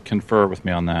confer with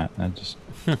me on that. I just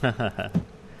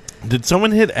Did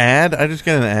someone hit add? I just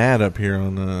got an ad up here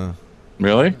on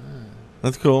really.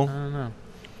 That's cool.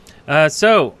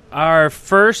 So our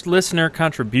first listener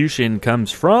contribution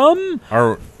comes from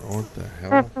Our what the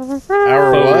hell?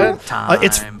 Our what? Time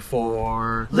it's-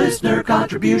 for listener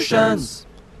contributions.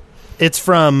 It's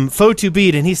from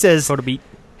Photo2Beat, and he says, Photobeat.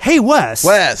 "Hey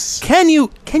Wes, can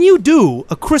you do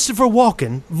a Christopher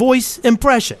Walken voice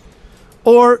impression,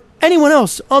 or anyone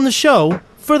else on the show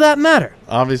for that matter?"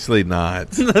 Obviously not.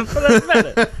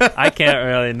 I can't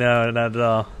really know, not at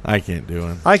all. I can't do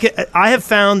it. I have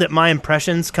found that my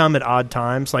impressions come at odd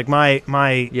times. Like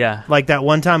my Yeah. like that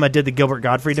one time I did the Gilbert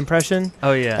Gottfried impression.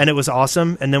 Oh yeah. And it was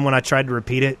awesome. And then when I tried to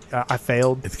repeat it, I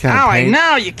failed. It's kind of I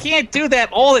know. You can't do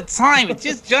that all the time. It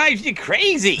just drives you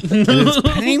crazy. It's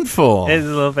painful. It's a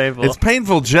little painful. It's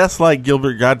painful, just like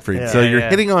Gilbert Gottfried. Yeah. So you're Yeah.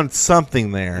 hitting on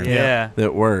something there yeah.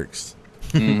 that works.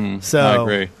 So I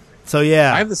agree. So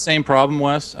yeah, I have the same problem,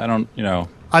 Wes. I don't,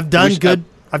 I've done wish good.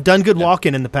 I've done good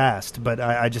walking in the past, but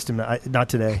I just am not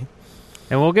today.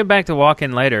 And we'll get back to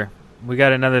walk-in later. We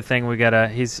got another thing. We got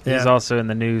he's also in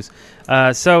the news.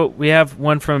 So we have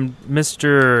one from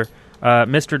Mr.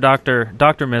 Doctor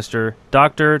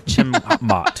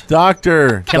Chimot.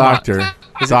 Doctor.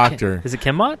 Is it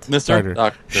Chimot? Mr.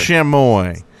 Doctor.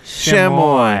 Chamoy.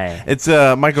 Chamoy. It's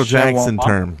a Michael Jackson Chamoy.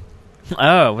 term.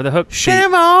 Oh, with a hook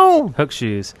Shamo. hook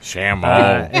shoes.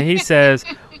 Shamo. And he says,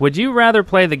 "Would you rather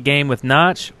play the game with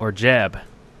Notch or Jeb?"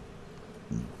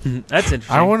 That's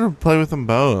interesting. I want to play with them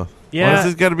both. Yeah. Why does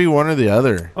this got to be one or the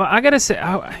other? Well, I gotta say,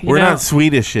 We're not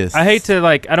Swedishists. I hate to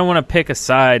I don't want to pick a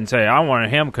side and say I wanted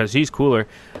him because he's cooler.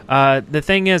 The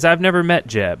thing is, I've never met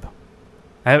Jeb.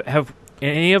 Have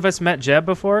any of us met Jeb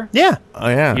before? Yeah, Oh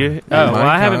yeah. Well,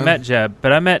 I haven't met Jeb,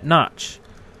 but I met Notch.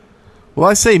 Well,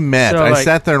 I say met. So, I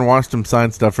sat there and watched him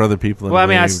sign stuff for other people. And Well, I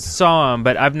mean, I waved. saw him,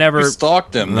 but I've never We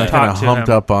stalked him. And I then. kind of talked to humped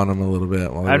him. up on him a little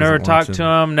bit. While I I've never wasn't talked watching. to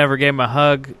him, never gave him a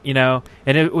hug,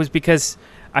 and it was because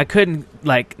I couldn't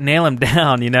nail him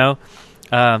down, we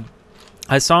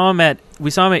saw him at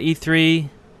E3.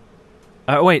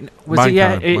 Wait, was he?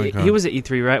 Yeah, Minecon. he was at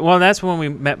E3, right? Well, that's when we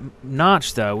met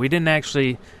Notch, though. We didn't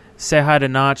actually say hi to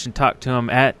Notch and talk to him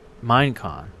at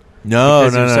Minecon. No,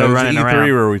 Because he was so It was running E3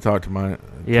 around. where we talked to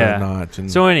Yeah. Notch.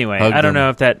 And So anyway, hugged I don't him. know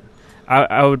if that.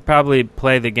 I would probably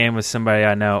play the game with somebody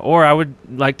I know, or I would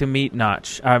like to meet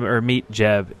Notch or meet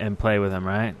Jeb and play with him.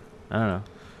 Right? I don't know.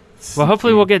 Well,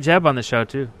 hopefully we'll get Jeb on the show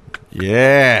too.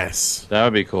 Yes. That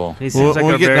would be cool. He seems like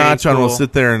We'll a get very Notch on. We'll cool-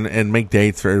 sit there and make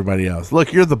dates for everybody else.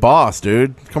 Look, you're the boss,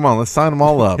 dude. Come on, let's sign them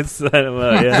all up. Is Set him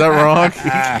up, yeah. that wrong?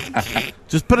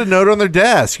 Just put a note on their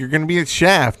desk. You're going to be at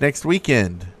Shaft next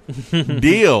weekend.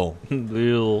 Deal.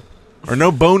 Ew. Or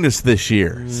no bonus this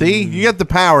year. See? You got the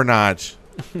power, Notch.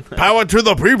 Power to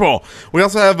the people. We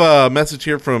also have a message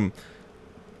here from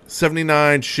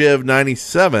 79 Shiv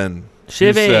 97. Who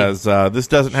Shivy. says, this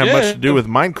doesn't have much to do with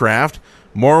Minecraft,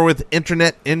 more with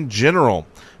internet in general.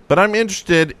 But I'm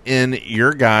interested in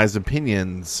your guys'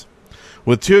 opinions.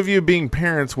 With two of you being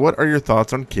parents, what are your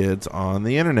thoughts on kids on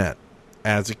the internet?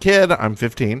 As a kid, I'm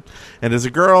 15, and as a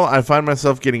girl, I find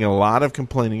myself getting a lot of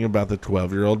complaining about the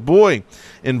 12-year-old boy.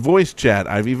 In voice chat,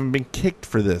 I've even been kicked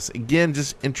for this. Again,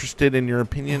 just interested in your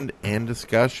opinion and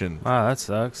discussion. Wow, that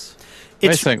sucks.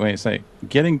 Wait a second. Wait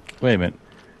a minute.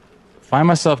 Find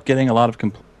myself getting a lot of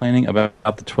complaining about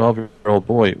the 12-year-old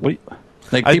boy. What?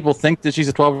 People think that she's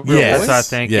a 12-year-old boy? That's what I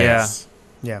think, yes.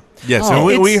 Yeah. Yes, Oh.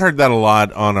 and we heard that a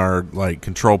lot on our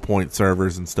control point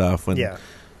servers and stuff. When, Yeah.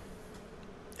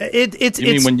 You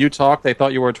mean when you talk, they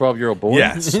thought you were a 12-year-old boy?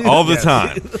 Yes, all the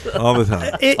time. All the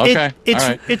time. Okay, all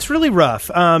right. It's really rough.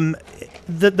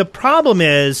 The problem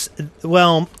is,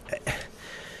 well,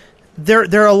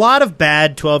 there are a lot of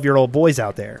bad 12-year-old boys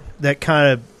out there that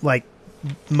kind of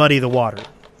muddy the water.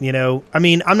 You know, I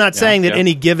mean, I'm not saying that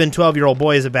any given 12-year-old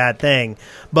boy is a bad thing,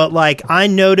 but I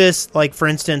noticed, for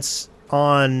instance,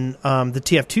 on the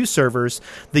TF2 servers,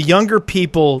 the younger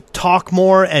people talk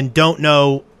more and don't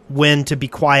know when to be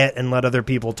quiet and let other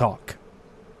people talk.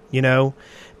 You know,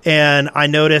 and I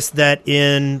noticed that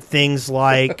in things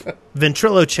like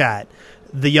Ventrilo chat,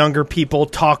 the younger people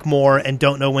talk more and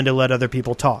don't know when to let other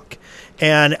people talk.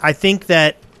 And I think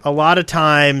that a lot of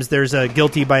times there's a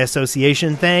guilty by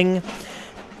association thing.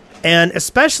 And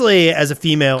especially as a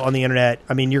female on the internet,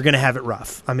 I mean, you're going to have it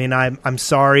rough. I mean, I'm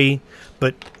sorry,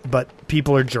 but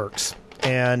people are jerks.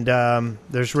 And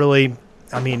there's really,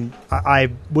 I mean, I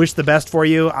wish the best for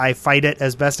you. I fight it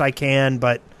as best I can,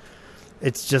 but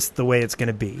it's just the way it's going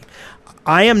to be.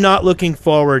 I am not looking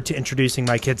forward to introducing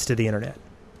my kids to the internet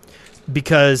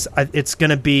because it's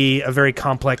going to be a very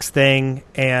complex thing,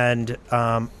 and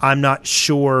I'm not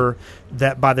sure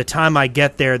that by the time I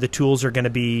get there, the tools are going to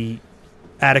be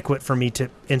adequate for me to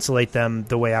insulate them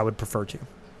the way I would prefer to.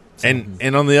 So.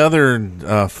 And on the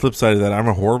other flip side of that, I'm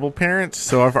a horrible parent,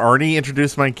 so I've already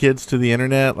introduced my kids to the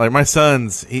internet. Like my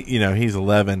son's, he's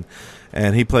 11,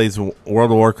 and he plays World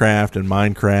of Warcraft and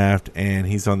Minecraft, and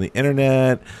he's on the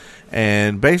internet.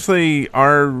 And basically,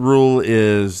 our rule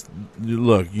is,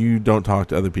 look, you don't talk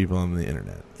to other people on the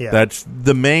internet. Yeah. That's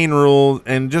the main rule.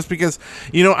 And just because,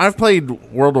 I've played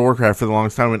World of Warcraft for the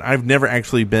longest time, and I've never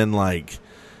actually been like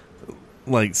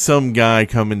some guy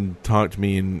come and talk to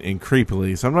me and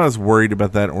creepily. So I'm not as worried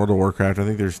about that in World of Warcraft. I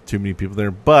think there's too many people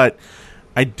there. But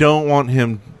I don't want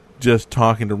him just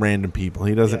talking to random people.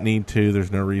 He doesn't need to.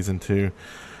 There's no reason to.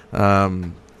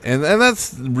 And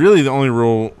that's really the only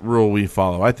rule we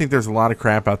follow. I think there's a lot of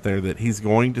crap out there that he's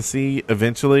going to see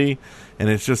eventually, and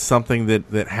it's just something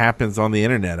that happens on the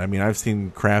internet. I mean, I've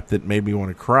seen crap that made me want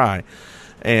to cry.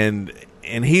 And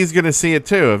he's going to see it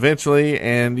too eventually,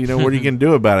 and what are you going to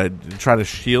do about it? Try to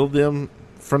shield them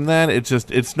from that?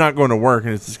 It's not going to work,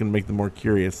 and it's just going to make them more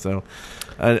curious. So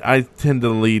I tend to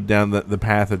lead down the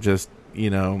path of just,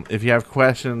 if you have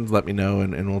questions, let me know,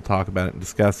 and we'll talk about it and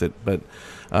discuss it. But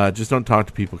just don't talk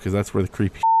to people, because that's where the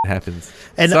creepy happens.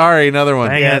 And sorry, another one.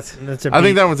 I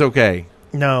think that one's okay.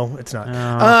 No, it's not.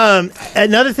 Oh.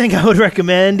 Another thing I would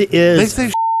recommend is... They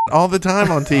say all the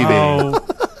time on TV. Oh.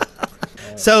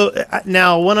 So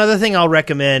now one other thing I'll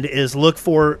recommend is look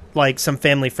for some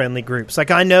family-friendly groups.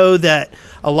 I know that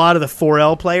a lot of the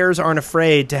 4L players aren't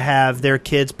afraid to have their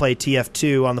kids play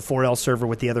TF2 on the 4L server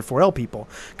with the other 4L people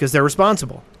because they're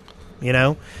responsible,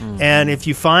 Mm-hmm. And if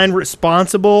you find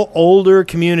responsible older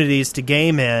communities to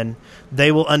game in,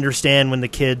 they will understand when the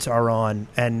kids are on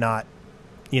and not,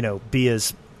 be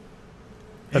as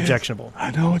objectionable. I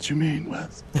know what you mean,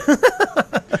 Wes.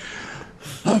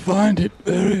 I find it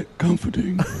very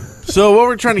comforting. So what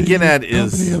we're trying to get at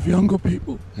is company of younger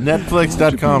people.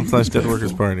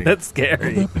 Netflix.com/DeadWorkersParty. That's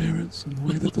scary. Their parents and the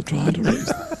way that they're trying to raise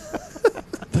them.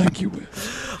 Thank you,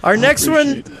 Wes. Our next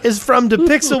one is from the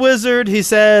Pixel Wizard. He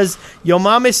says, "Yo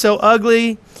mom is so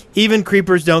ugly, even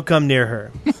creepers don't come near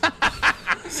her."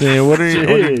 See, what are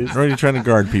you trying to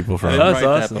guard people from? That's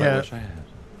awesome. I wish I had.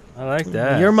 I like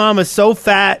that. Your mom is so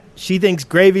fat, she thinks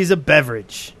gravy's a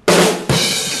beverage.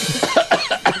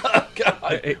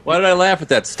 God, why did I laugh at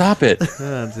that? Stop it.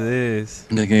 Oh, jeez.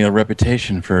 I'm getting a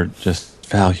reputation for just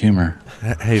foul humor.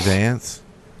 Hey, Vance.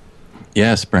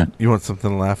 Yes, Brent. You want something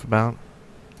to laugh about?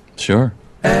 Sure.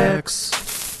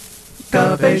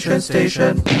 Excavation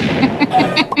station.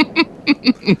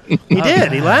 He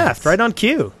did. He laughed right on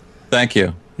cue. Thank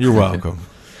you. You're welcome.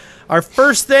 Our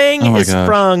first thing is gosh.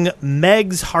 from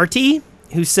Megs Harty, who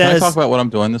Can I says... talk about what I'm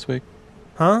doing this week?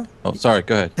 Huh? Oh, sorry.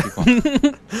 Go ahead. Keep going.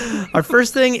 Our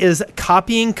first thing is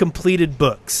copying completed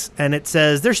books. And it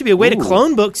says, there should be a way to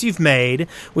clone books you've made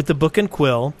with the book and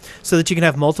quill so that you can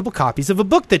have multiple copies of a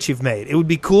book that you've made. It would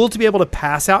be cool to be able to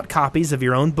pass out copies of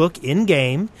your own book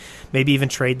in-game, maybe even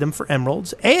trade them for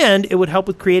emeralds. And it would help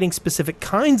with creating specific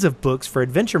kinds of books for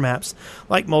adventure maps,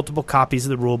 like multiple copies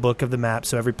of the rule book of the map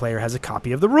so every player has a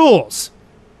copy of the rules.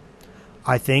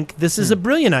 I think this is a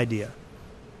brilliant idea.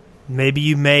 Maybe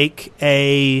you make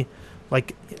a,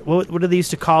 what do they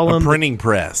used to call them? A printing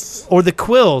press. Or the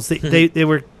quills. They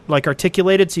were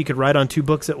articulated so you could write on two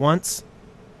books at once.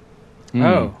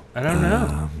 Oh. I don't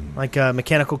know. Like a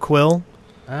mechanical quill.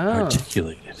 Oh,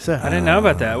 Articulated. So, I didn't know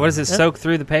about that. What does it soak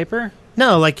through the paper?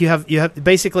 no, like you have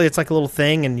basically it's like a little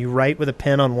thing, and you write with a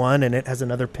pen on one, and it has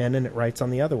another pen, and it writes on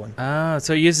the other one. Oh,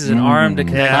 so it uses an arm to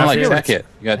connect. Yeah. Kind of like I feel check it.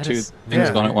 You got that two is- things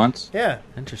yeah. going at once. Yeah.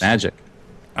 Interesting. Magic.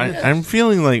 I'm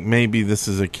feeling like maybe this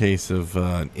is a case of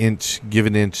give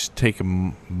an inch, take a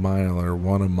mile, or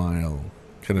want a mile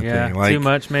kind of Yeah, thing. Like, too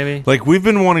much maybe. Like we've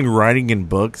been wanting writing in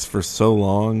books for so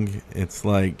long. It's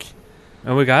like,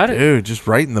 Oh, we got it. dude, just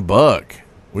write in the book.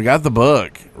 We got the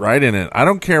book. Write in it. I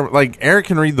don't care. Like Eric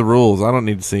can read the rules. I don't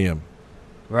need to see them.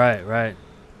 Right.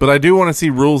 But I do want to see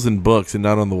rules in books and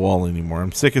not on the wall anymore.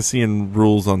 I'm sick of seeing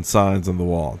rules on signs on the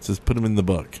wall. Just put them in the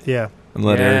book Yeah. and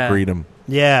let Yeah. Eric read them.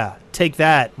 Yeah. Take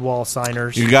that, wall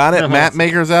signers. You got it, map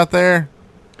makers out there.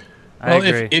 I Well,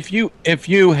 agree. if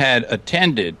you had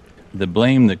attended the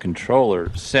Blame the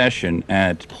Controller session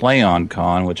at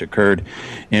PlayOnCon, which occurred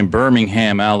in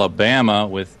Birmingham, Alabama,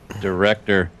 with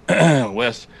director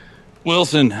Wes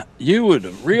Wilson, you would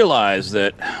realize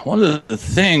that one of the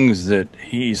things that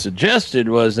he suggested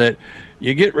was that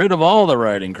you get rid of all the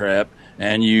writing crap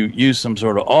and you use some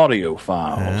sort of audio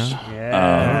files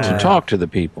to talk to the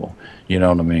people. You know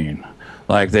what I mean?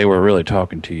 Like they were really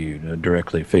talking to you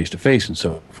directly, face to face, and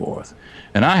so forth.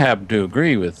 And I happen to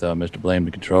agree with Mr. Blame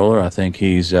the Controller. I think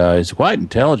he's a quite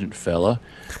intelligent fella,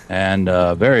 and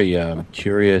very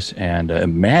curious and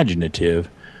imaginative,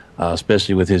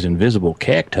 especially with his invisible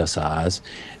cactus eyes.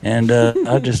 And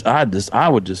I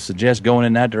would just suggest going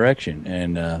in that direction.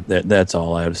 And that's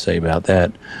all I have to say about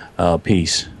that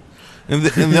piece. And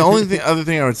the only other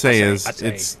thing I would say is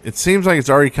it seems like it's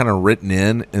already kind of written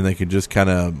in, and they could just kind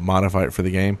of modify it for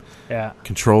the game. Yeah.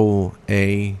 Control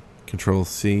A, Control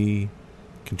C,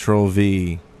 Control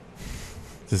V.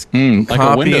 Just like a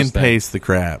copy Windows and thing. paste the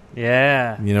crap.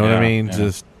 Yeah. You know what I Yeah, mean? yeah.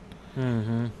 Just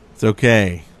it's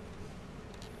okay.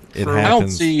 It I don't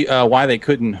happens. see why they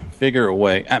couldn't figure a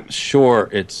way. I'm sure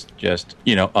it's just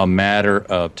a matter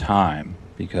of time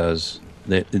because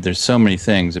there's so many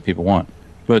things that people want.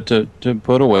 But to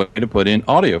put a way to put in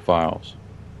audio files.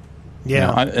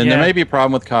 Yeah. And there may be a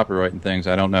problem with copyright and things.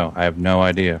 I don't know. I have no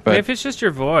idea. But if it's just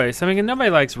your voice, I mean, nobody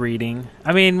likes reading.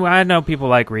 I mean, I know people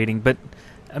like reading, but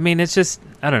I mean, it's just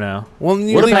I don't know. Well,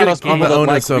 you what leave about it us on people the that like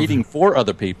onus of reading for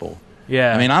other people?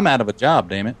 Yeah. I mean, I'm out of a job,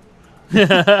 damn it.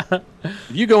 If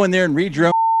you go in there and read your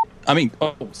own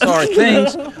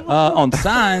things on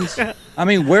signs. I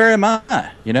mean, where am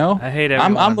I? You know, I hate I'm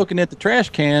everyone. looking at the trash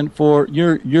can for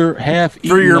your half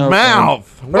for your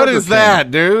mouth. What is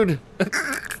that, dude?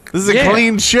 This is a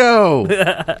clean show.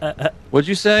 What'd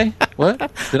you say? What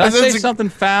did I say? Something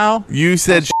foul? You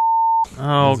said.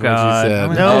 Oh That's what you God! said.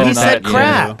 No, he not said you.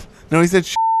 crap. No, he said.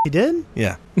 He did?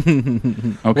 Yeah.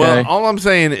 Okay. Well, all I'm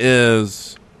saying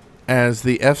is, as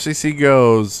the FCC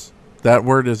goes, that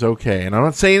word is okay, and I'm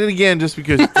not saying it again just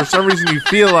because for some reason you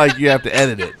feel like you have to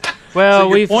edit it. Well, So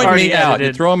you're we've pointing already me out. edited.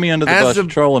 You're throwing me under the As bus, a- you're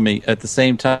trolling me. At the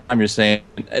same time, you're saying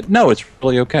no. It's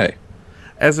really okay.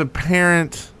 As a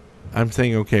parent, I'm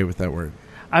saying okay with that word.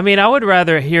 I mean, I would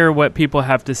rather hear what people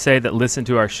have to say that listen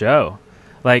to our show.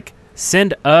 Like,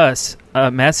 send us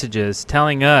messages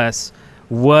telling us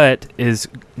what is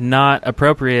not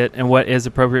appropriate and what is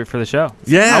appropriate for the show.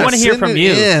 Yeah, I want to hear send from it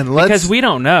you in. Let's- because we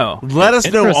don't know. Let us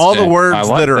know all the Interesting. words I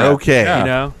like that are that. okay. Yeah. You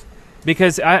know,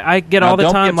 because I get Now, all the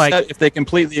don't be time like, upset if they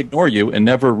completely ignore you and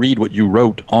never read what you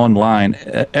wrote online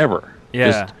ever.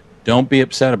 Yeah. Just don't be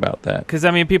upset about that. because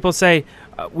I mean, people say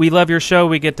we love your show.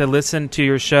 We get to listen to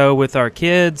your show with our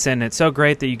kids, and it's so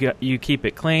great that you keep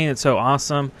it clean. It's so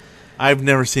awesome. I've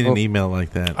never seen an email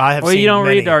like that. I have Well, seen you don't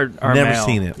many. read our Never mail.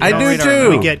 seen it. You I don't do read our too.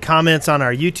 mail. We get comments on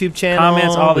our YouTube channel.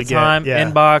 Comments all the We get- time, yeah.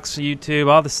 inbox, YouTube,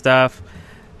 all the stuff,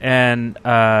 and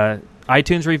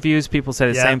iTunes reviews. People say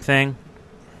the Yeah. same thing,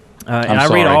 and I'm I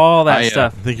read sorry. all that I,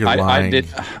 stuff. I think you're I lying. did.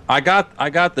 I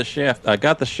got the Shaft. I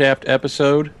got the Shaft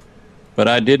episode, but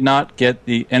I did not get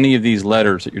any of these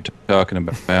letters that you're talking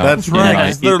about. That's You know,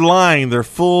 right. They're lying. They're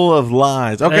full of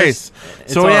lies. Okay, There's-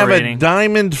 it's so we all have reading. a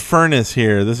diamond furnace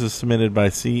here. This is submitted by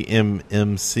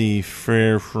CMMC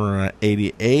Fair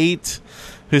 88,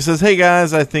 who says, "Hey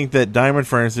guys, I think that diamond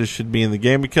furnaces should be in the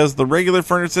game because the regular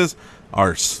furnaces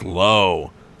are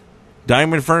slow.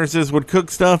 Diamond furnaces would cook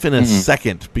stuff in a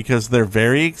second because they're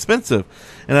very expensive.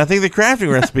 And I think the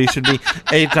crafting recipe should be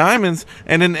 8 diamonds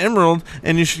and an emerald,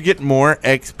 and you should get more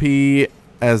XP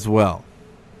as well."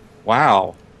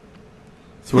 wow.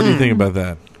 So what do you think about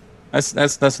that?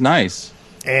 That's nice.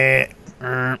 Eh.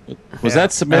 Was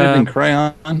that submitted in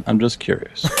crayon? I'm just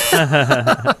curious.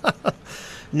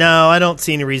 No, I don't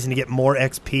see any reason to get more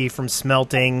XP from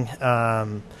smelting.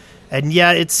 And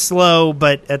yeah, it's slow,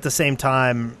 but at the same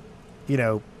time,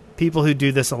 people who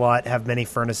do this a lot have many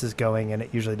furnaces going, and it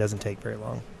usually doesn't take very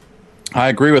long. I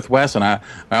agree with Wes, and I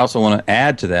also want to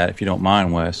add to that, if you don't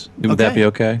mind, Wes. Would that be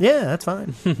okay? Yeah, that's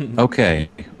fine. Okay.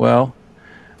 Well,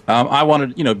 I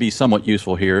wanted to be somewhat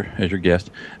useful here as your guest.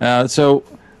 So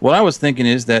what I was thinking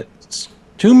is that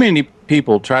too many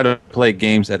people try to play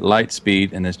games at light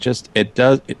speed, and it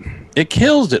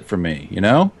kills it for me.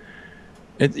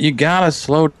 You gotta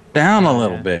slow down a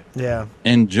little bit. Yeah.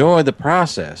 Enjoy the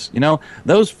process.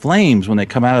 Those flames when they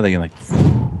come out of there, you're like.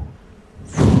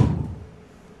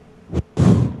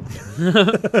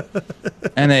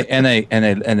 and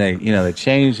they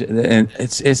change, and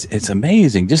it's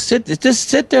amazing. Just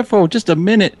sit there for just a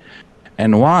minute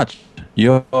and watch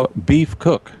your beef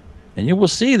cook, and you will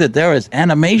see that there is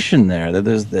animation there.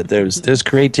 That there's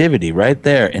creativity right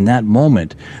there in that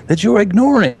moment that you're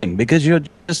ignoring because you're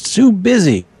just too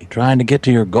busy trying to get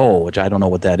to your goal, which I don't know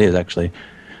what that is actually.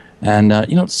 And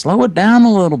slow it down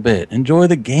a little bit. Enjoy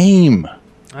the game.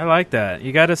 I like that.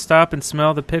 You got to stop and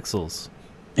smell the pixels.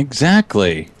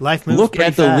 Exactly. Life moves Look pretty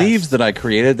at the fast. leaves that I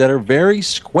created that are very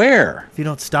square. If you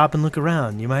don't stop and look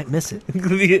around, you might miss it.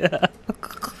 Yeah.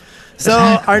 So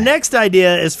our next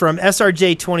idea is from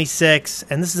SRJ26,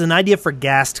 and this is an idea for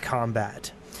gassed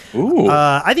combat. Ooh.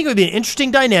 I think it would be an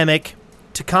interesting dynamic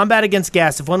to combat against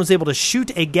gas if one was able to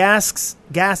shoot a ghast's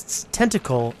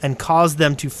tentacle and cause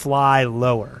them to fly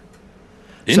lower.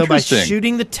 So by Interesting.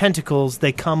 shooting the tentacles,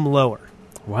 they come lower.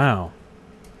 Wow.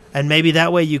 And maybe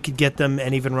that way you could get them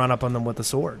and even run up on them with a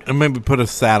sword. And maybe put a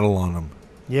saddle on them.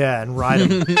 Yeah, and ride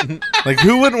them. Like,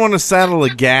 who wouldn't want to saddle a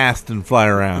ghast and fly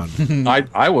around?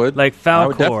 I would. Like Falcor. I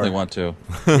would definitely want to.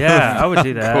 Yeah, I would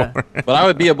do that. But I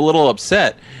would be a little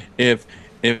upset if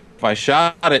I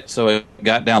shot it so it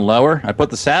got down lower. I put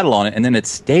the saddle on it, and then it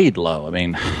stayed low. I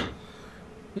mean,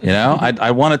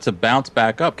 I want it to bounce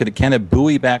back up. Can it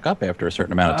buoy back up after a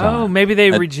certain amount of time? Oh, maybe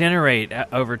they regenerate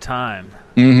over time.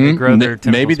 Mm-hmm. They grow their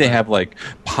tentacles Maybe they back. have like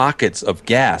pockets of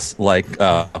gas, like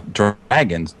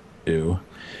dragons do,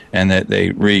 and that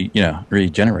they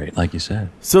regenerate, like you said.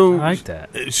 So, I like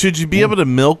that. Should you be able to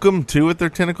milk them too with their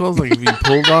tentacles? Like if you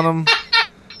pulled on them,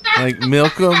 like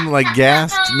milk them, like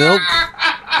gassed milk.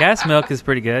 Gas milk is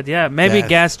pretty good. Yeah, maybe Yes.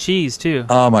 gas cheese too.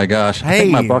 Oh my gosh! I Hey,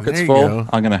 think my bucket's there you full. go.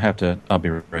 I'm gonna have to. I'll be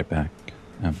right back.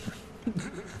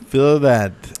 Feel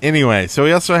that. Anyway, so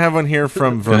we also have one here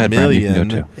from Go ahead, Brandon, you can go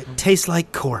Vermilion, too. It tastes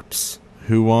like corpse.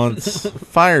 who wants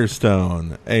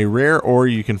Firestone, a rare ore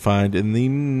you can find in the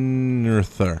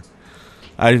Nether.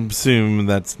 I assume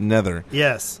that's Nether.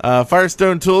 Yes.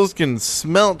 Firestone tools can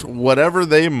smelt whatever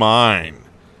they mine.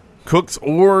 Cooks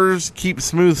ores, keeps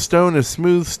smooth stone as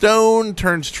smooth stone,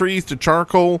 turns trees to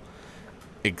charcoal,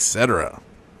 etc.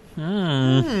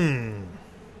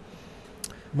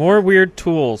 More weird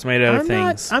tools made out of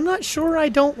things. I'm not sure I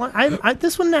don't want...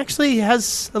 this one actually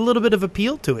has a little bit of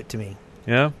appeal to it to me.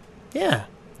 Yeah. Yeah.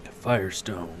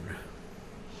 Firestone.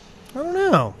 I don't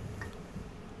know.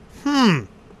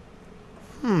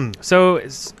 So,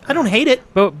 I don't hate it.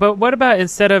 but what about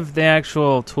instead of the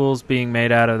actual tools being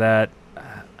made out of that?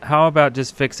 How about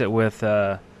just fix it with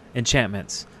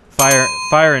enchantments?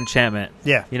 Fire enchantment.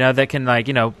 Yeah. That can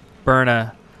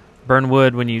burn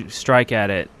wood when you strike at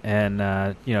it, and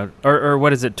or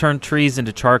what is it? Turn trees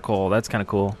into charcoal. That's kind of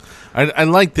cool. I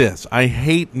like this. I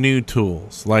hate new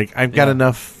tools. Like, I've got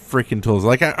enough freaking tools.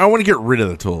 Like, I want to get rid of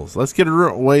the tools. Let's get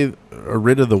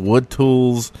rid of the wood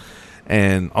tools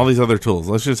and all these other tools.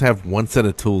 Let's just have one set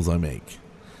of tools I make.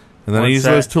 And then I use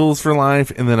those tools for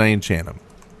life, and then I enchant them.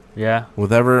 Yeah.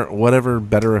 Whatever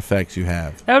better effects you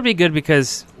have. That would be good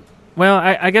because, well,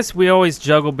 I guess we always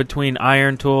juggle between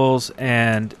iron tools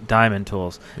and diamond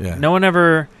tools. Yeah. No one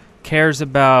ever cares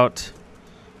about...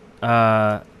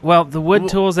 the wood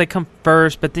tools, they come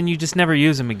first, but then you just never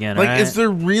use them again, Like, right? is there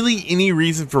really any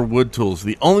reason for wood tools?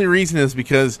 The only reason is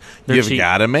because They're you've cheap.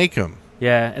 got to make them.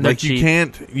 Yeah, and they're Like, you cheap.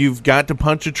 can't, you've got to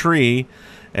punch a tree,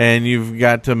 and you've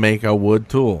got to make a wood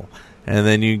tool. And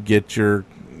then you get your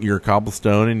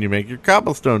cobblestone, and you make your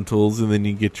cobblestone tools, and then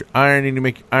you get your iron, and you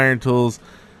make your iron tools.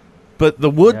 But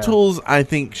the wood tools, I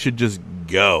think, should just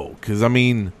go. Because, I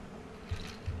mean,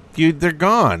 they're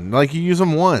gone. Like, you use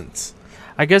them once.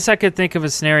 I guess I could think of a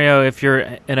scenario if you're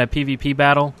in a PvP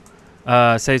battle,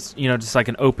 say it's, just like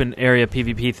an open area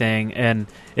PvP thing, and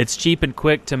it's cheap and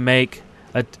quick to make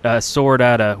a sword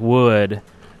out of wood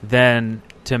than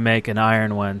to make an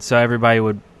iron one. So everybody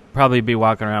would probably be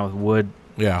walking around with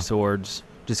wood swords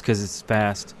just because it's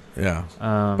fast. Yeah.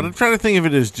 But I'm trying to think of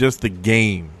it as just the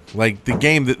game. Like, the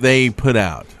game that they put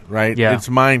out, right? Yeah. It's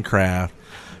Minecraft.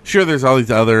 Sure, there's all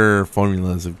these other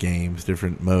formulas of games,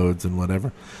 different modes and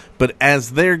whatever. But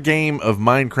as their game of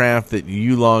Minecraft that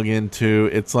you log into,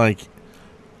 it's like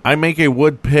I make a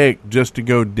wood pick just to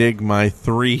go dig my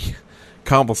 3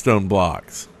 cobblestone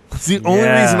blocks. It's the only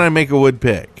reason I make a wood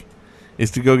pick is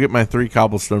to go get my 3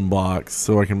 cobblestone blocks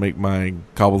so I can make my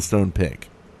cobblestone pick.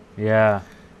 Yeah.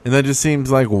 And that just seems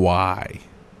like why?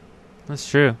 That's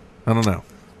true. I don't know.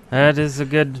 That is a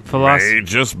good philosophy. May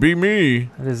just be me.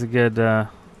 That is a good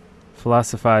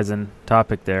philosophizing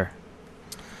topic there.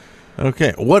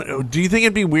 Okay. What do you think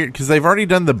it'd be weird? Because they've already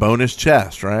done the bonus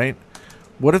chest, right?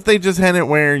 What if they just had it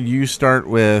where you start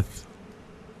with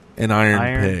an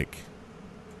iron pick?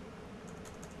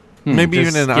 Maybe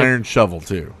even an iron shovel,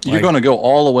 too. You're going to go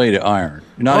all the way to iron.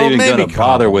 You're not even going to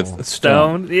bother with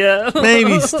stone. Yeah.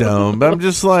 Maybe stone, but I'm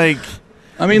just like...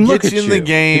 I mean, look at you in the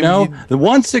game. You know,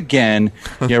 once again,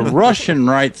 you're rushing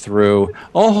right through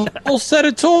a whole set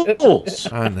of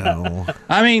tools. I know.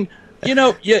 I mean, you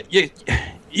know,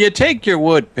 you take your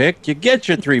wood pick, you get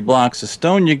your 3 blocks of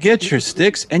stone, you get your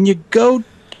sticks, and you go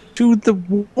to the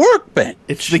workbench.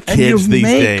 It's the kids these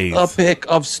days. A pick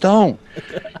of stone.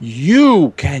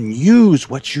 You can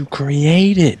use what you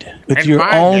created with your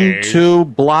own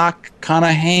 2-block kind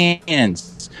of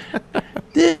hands.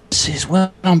 This is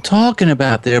what I'm talking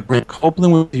about there, Brent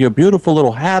Copeland, with your beautiful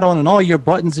little hat on and all your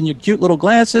buttons and your cute little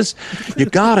glasses. You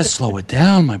got to slow it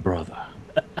down, my brother.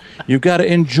 You got to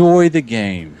enjoy the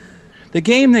game. The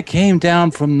game that came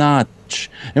down from Notch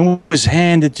and was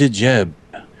handed to Jeb.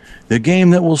 The game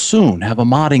that will soon have a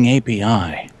modding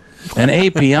API. An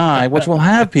API which will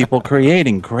have people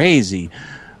creating crazy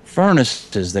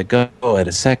furnaces that go at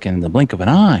a second in the blink of an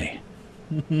eye.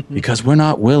 Because we're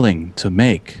not willing to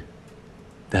make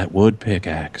that wood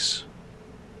pickaxe.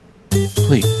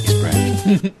 Please,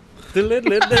 Brent.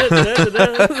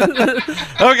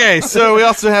 Okay, so we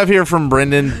also have here from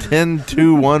Brendan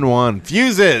 10211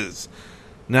 fuses.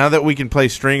 Now that we can play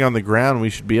string on the ground, we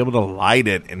should be able to light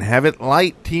it and have it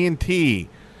light TNT.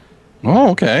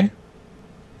 Oh, okay.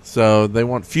 So they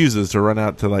want fuses to run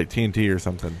out to like TNT or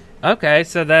something. Okay,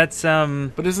 so that's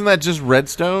But isn't that just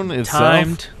redstone itself?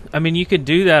 timed. I mean, you could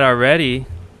do that already.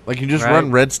 Like you just Right.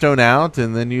 run redstone out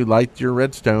and then you light your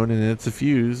redstone and it's a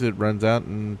fuse. It runs out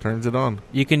and turns it on.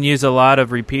 You can use a lot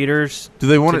of repeaters. Do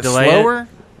they want to it delay slower?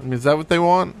 I mean, is that what they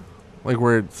want? Like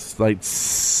where it's like...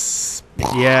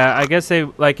 Yeah, I guess they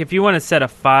if you want to set a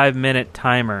 5-minute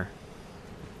timer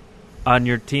on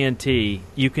your TNT,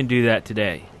 you can do that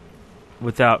today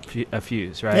without a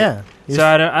fuse, right? Yeah. So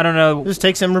I don't know. Just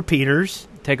take some repeaters.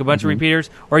 Take a bunch of repeaters,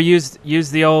 or use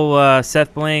the old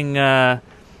Seth Bling mine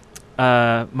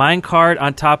cart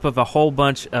on top of a whole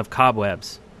bunch of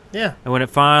cobwebs. Yeah. And when it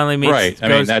finally meets, Right. I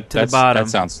goes mean, to the bottom. that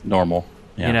sounds normal.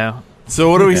 Yeah. You know.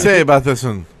 So what do we say about this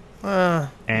one? Yeah.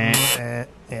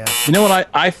 You know what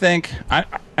I think? I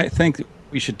think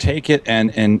we should take it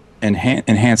and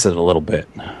enhance it a little bit.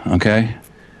 Okay?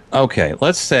 Okay,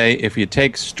 let's say if you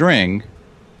take string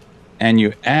and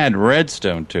you add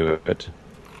redstone to it,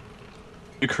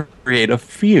 you create a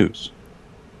fuse.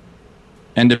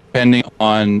 And depending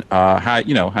on how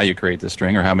you create the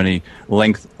string or how many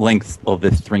length of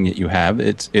the string that you have,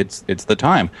 it's the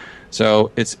time.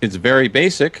 So it's very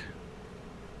basic.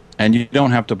 And you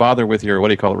don't have to bother with your,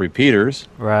 repeaters.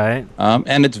 Right.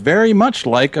 And it's very much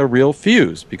like a real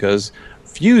fuse because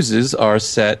fuses are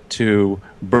set to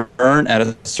burn at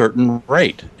a certain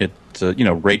rate. It's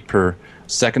rate per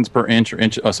seconds per inch or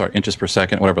inches per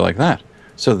second, whatever like that.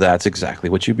 So that's exactly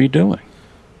what you'd be doing.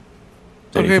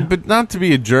 Okay, but not to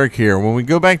be a jerk here. When we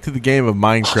go back to the game of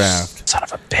Minecraft, son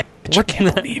of a bitch! I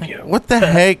can't believe you. What the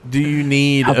heck do you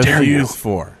need a fuse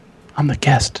for? I'm the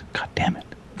guest. God damn it!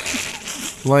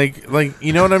 Like,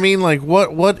 you know what I mean? Like,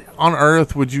 what on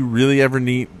earth would you really ever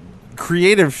need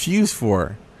creative fuse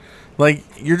for? Like,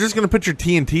 you're just gonna put your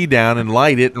TNT down and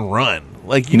light it and run.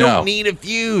 Like, you don't need a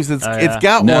fuse. It's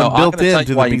got one built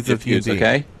into the piece of fuse.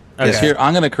 Okay. Yes, here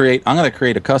I'm gonna create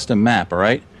a custom map. All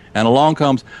right. And along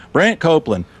comes Brent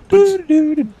Copeland. And he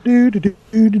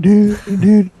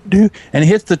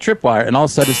hits the tripwire, and all of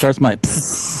a sudden it starts my.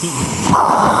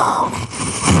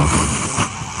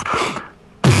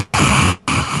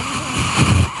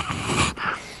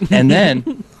 And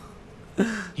then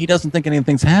he doesn't think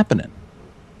anything's happening.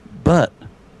 But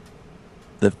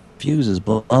the fuse is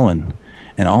blowing,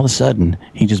 and all of a sudden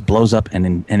he just blows up,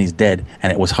 and he's dead.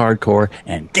 And it was hardcore,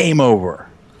 and game over.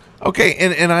 Okay,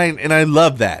 and I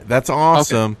love that. That's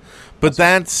awesome. Okay. But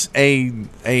that's a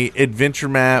adventure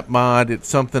map mod. It's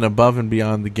something above and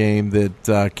beyond the game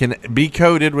that can be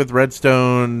coded with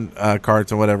redstone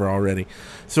carts and whatever already.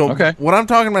 So what I'm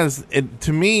talking about is,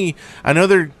 to me, I know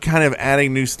they're kind of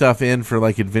adding new stuff in for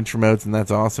like adventure modes, and that's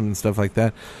awesome and stuff like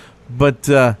that. But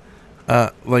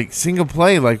like single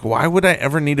play, like why would I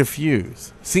ever need a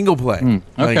fuse? Single play,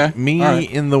 okay. like me All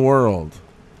right. in the world.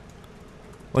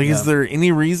 Like, is there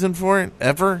any reason for it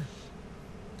ever?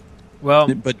 Well,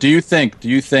 But do you think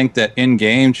that in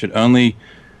game should only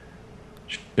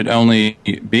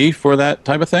be for that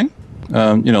type of thing?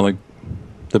 Like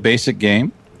the basic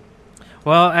game.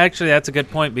 well, actually, that's a good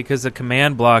point because the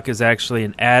command block is actually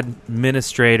an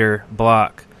administrator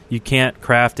block. You can't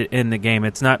craft it in the game.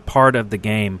 It's not part of the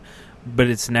game, but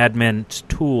it's an admin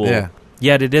tool. Yeah.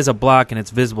 Yet it is a block and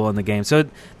it's visible in the game. So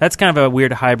that's kind of a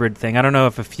weird hybrid thing. I don't know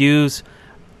if a fuse.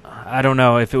 I don't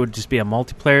know if it would just be a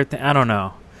multiplayer thing. I don't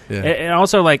know. Yeah. And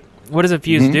also, like, what does a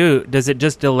fuse do? Does it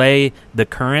just delay the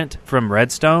current from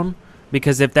redstone?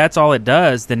 Because if that's all it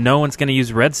does, then no one's going to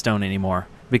use redstone anymore.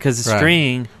 Because the Right.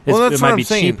 string, Well, it that's might what be I'm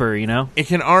saying. cheaper, you know? It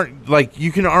can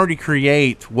you can already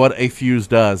create what a fuse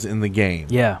does in the game.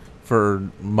 Yeah, For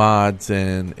mods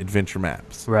and adventure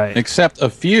maps. right. Except a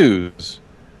fuse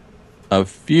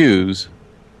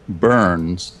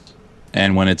burns,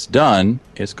 and when it's done,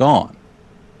 it's gone.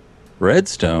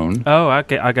 Redstone Oh,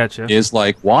 okay, I got you. is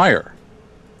like wire.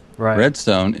 Right.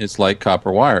 Redstone is like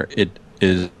copper wire. It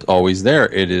is always there.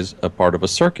 It is a part of a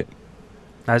circuit.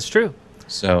 That's true.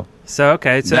 So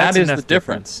Okay, so that that's is enough the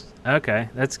difference. Okay,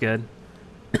 that's good.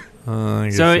 I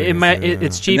guess So I it guess, might yeah.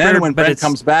 it's and cheaper, then when but Brent it's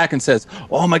comes back and says,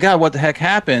 "Oh my God, what the heck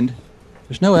happened?"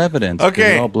 There's no evidence.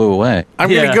 Okay. It all blew away.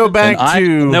 I'm Yeah. gonna go back And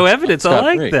to no evidence. I Scott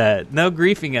like Free. that. No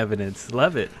griefing evidence.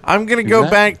 Love it. I'm gonna go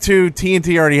Exactly. back to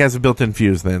TNT already has a built-in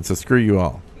fuse then, so screw you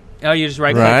all. Oh, you just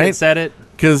right click Right. and set it.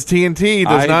 Because TNT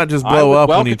does not just blow would up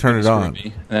when welcome you turn it to on. screw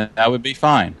me. That would be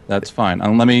fine. That's fine.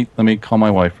 Let me call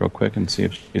my wife real quick and see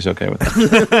if she's okay with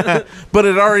it. But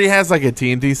it already has like a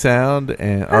TNT sound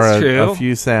and or That's a true.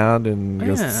 fuse sound and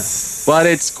goes. Yeah. But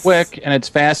it's quick and it's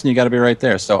fast and you got to be right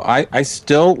there. So I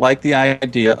still like the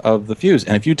idea of the fuse.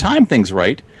 And if you time things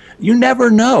right, you never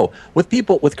know. With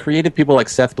creative people like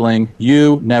Seth Bling,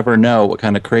 you never know what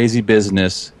kind of crazy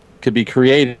business could be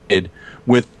created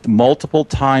with multiple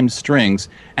time strings.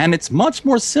 And it's much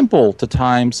more simple to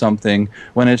time something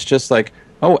when it's just like,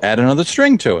 oh, add another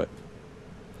string to it.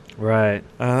 Right.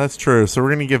 That's true. So we're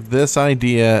gonna give this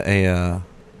idea a.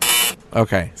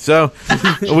 Okay, so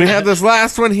we have this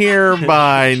last one here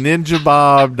by Ninja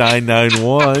Bob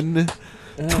 991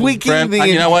 tweaking Brent, the.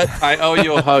 you know what? I owe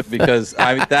you a hug because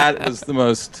that was the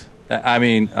most.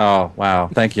 Oh wow!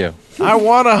 Thank you. I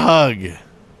want a hug.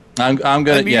 I'm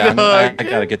gonna. I need Yeah, a hug. I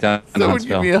gotta get down to Someone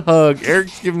give me a hug.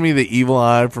 Eric's giving me the evil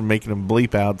eye for making him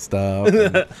bleep out stuff.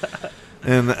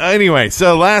 And anyway,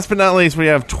 so last but not least, we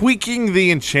have tweaking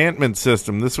the enchantment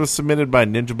system. This was submitted by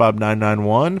Ninja Bob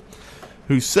 991,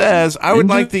 who says, "I would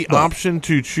like the option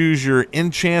to choose your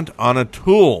enchant on a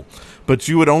tool, but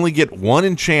you would only get one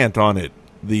enchant on it,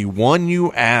 the one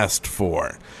you asked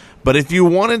for. But if you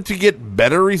wanted to get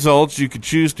better results, you could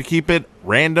choose to keep it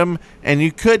random, and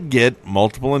you could get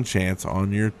multiple enchants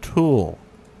on your tool."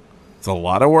 It's a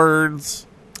lot of words,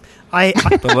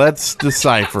 but let's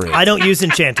decipher it. I don't use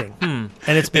enchanting, and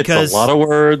it's because it's a lot of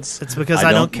words. It's because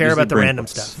I don't care usually about the bring random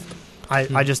books. stuff.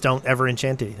 I just don't ever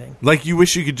enchant anything. Like you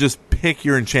wish you could just pick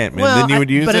your enchantment, then you would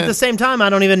use but it. at the same time, I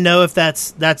don't even know if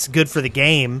that's good for the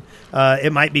game.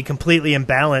 It might be completely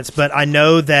imbalanced, but I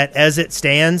know that as it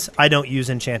stands, I don't use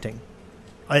enchanting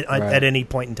at any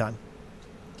point in time.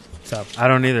 So I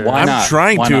don't either. Why I'm not?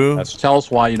 trying Why to. not? Tell us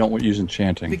why you don't use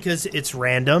enchanting. because it's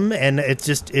random and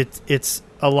it's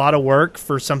a lot of work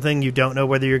for something you don't know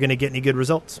whether you're going to get any good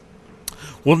results.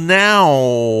 Well,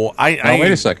 now Wait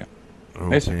a second.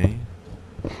 Wait a second.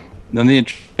 Then the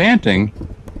enchanting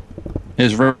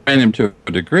is random to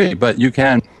a degree, but you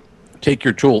can take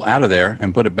your tool out of there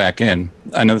and put it back in.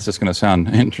 I know this is going to sound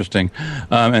interesting,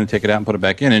 and take it out and put it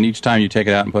back in. And each time you take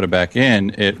it out and put it back in,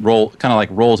 it rolls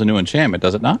a new enchantment,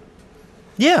 does it not?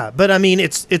 Yeah, but I mean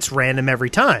it's random every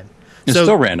time. It's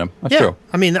still random. That's true.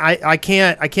 I mean, I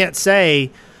can't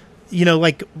say,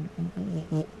 like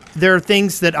there are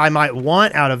things that I might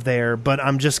want out of there, but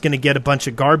I'm just going to get a bunch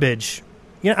of garbage.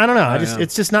 I don't know.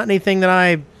 It's just not anything that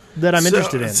I'm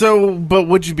interested in. So, but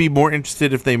would you be more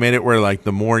interested if they made it where, like,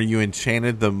 the more you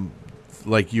enchanted them,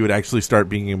 like, you would actually start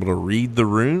being able to read the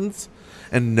runes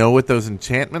and know what those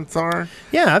enchantments are?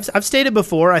 Yeah, I've stated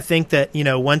before, I think that,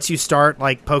 once you start,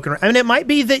 like, poking around, I mean, it might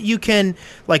be that you can,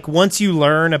 like, once you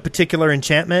learn a particular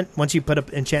enchantment, once you put an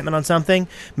enchantment on something,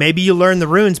 maybe you learn the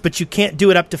runes, but you can't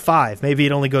do it up to 5. Maybe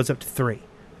it only goes up to 3.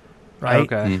 Right?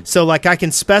 Okay. So, like, I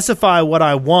can specify what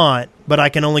I want, but I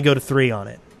can only go to 3 on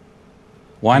it.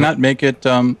 Why not make it?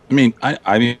 I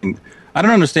don't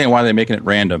understand why they're making it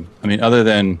random. I mean, other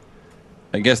than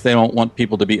I guess they don't want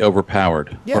people to be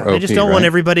overpowered. Yeah, or they OP, just don't right? want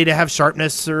everybody to have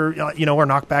sharpness or or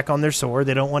knockback on their sword.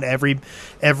 They don't want every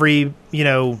pick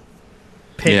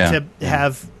to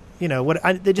have they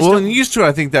just. Well, don't, and used to,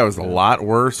 I think that was a lot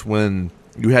worse when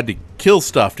you had to kill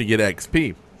stuff to get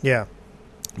XP. yeah.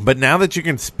 But now that you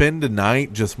can spend a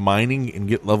night just mining and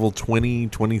get level 20,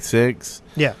 26,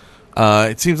 Yeah.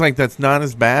 it seems like that's not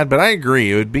as bad. But I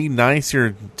agree. It would be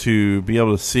nicer to be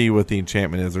able to see what the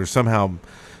enchantment is, or somehow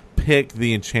pick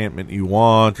the enchantment you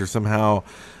want, or somehow,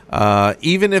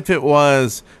 even if it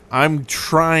was, I'm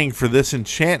trying for this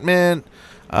enchantment,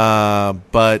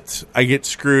 but I get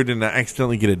screwed and I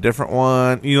accidentally get a different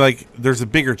one. There's a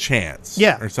bigger chance,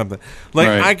 or something.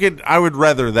 I would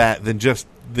rather that than just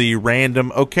the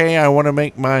random. Okay, I want to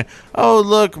make my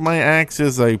my axe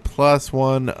is a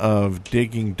 +1 of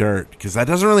digging dirt, because that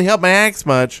doesn't really help my axe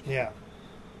much. Yeah.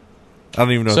 I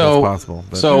don't even know if that's possible.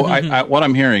 But. So I what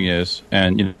I'm hearing is,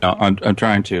 and I'm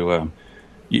trying to,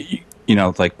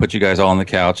 like put you guys all on the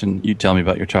couch and you tell me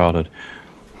about your childhood.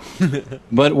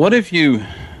 But what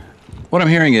I'm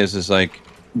hearing is like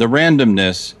the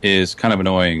randomness is kind of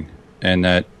annoying, and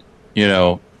that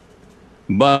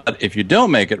but if you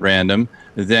don't make it random,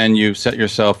 then you set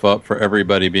yourself up for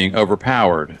everybody being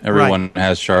overpowered. Everyone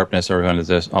has sharpness. Everyone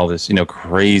has all this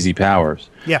crazy powers.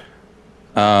 Yeah.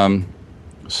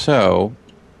 So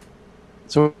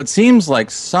it seems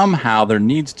like somehow there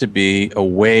needs to be a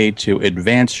way to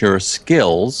advance your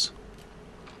skills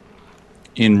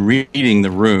in reading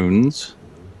the runes,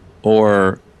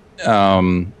 or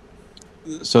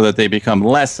so that they become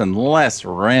less and less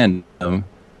random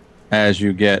as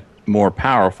you get more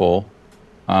powerful.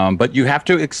 But you have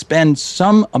to expend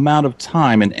some amount of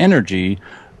time and energy,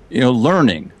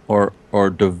 learning or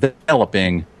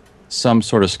developing some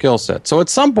sort of skill set. So at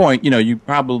some point, you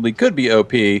probably could be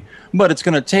OP, but it's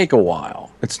going to take a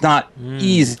while. It's not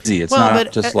easy. It's not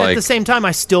but just at the same time,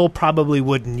 I still probably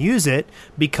wouldn't use it,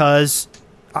 because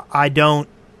I'm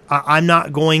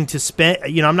not going to spend,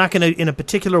 I'm not going to, in a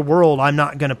particular world, I'm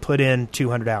not going to put in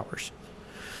 200 hours.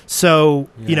 So,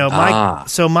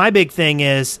 my big thing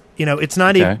is, it's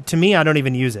not even, to me, I don't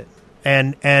even use it.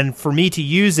 And for me to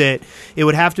use it, it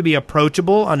would have to be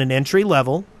approachable on an entry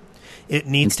level. It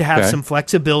needs to have some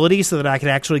flexibility so that I can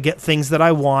actually get things that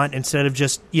I want, instead of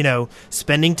just,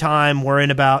 spending time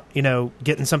worrying about,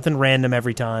 getting something random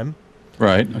every time.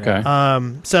 Right. Okay.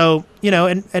 So,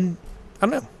 and I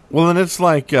don't know. Well, and it's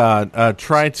like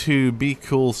Try to Be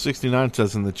Cool 69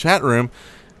 says in the chat room,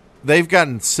 they've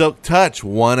gotten Silk Touch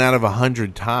 1 out of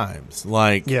 100 times.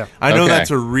 I know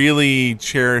that's a really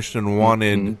cherished and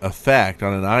wanted effect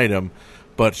on an item,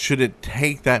 but should it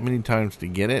take that many times to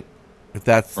get it? If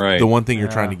that's the one thing you're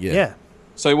trying to get. Yeah.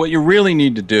 So what you really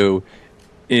need to do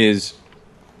is,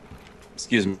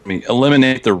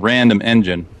 eliminate the random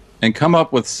engine and come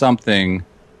up with something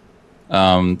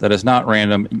that is not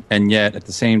random, and yet at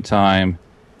the same time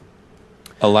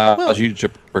allows you to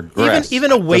progress.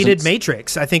 Even a weighted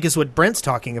matrix, I think, is what Brent's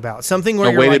talking about. Something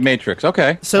where a weighted matrix.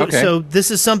 Okay. So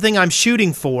this is something I'm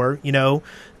shooting for.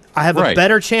 I have a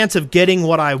better chance of getting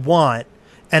what I want.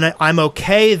 And I'm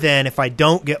okay then if I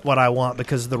don't get what I want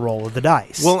because of the roll of the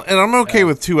dice. Well, and I'm okay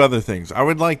with two other things. I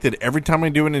would like that every time I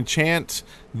do an enchant,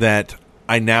 that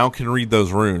I now can read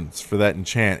those runes for that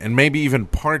enchant, and maybe even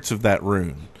parts of that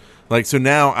rune. So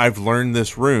now I've learned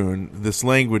this rune, this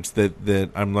language that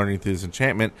I'm learning through this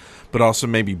enchantment, but also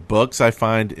maybe books I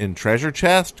find in treasure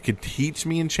chest could teach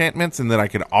me enchantments, and then I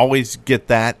could always get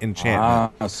that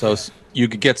enchantment. So you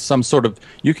could get some sort of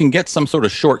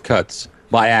shortcuts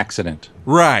by accident.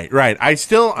 Right.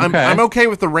 I'm okay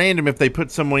with the random if they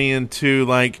put someone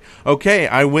into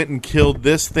I went and killed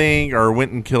this thing, or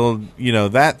went and killed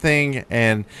that thing,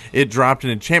 and it dropped an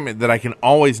enchantment that I can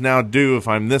always now do if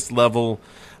I'm this level,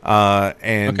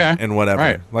 and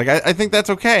whatever. Right. I think that's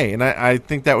okay, and I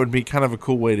think that would be kind of a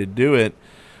cool way to do it.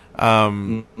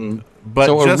 But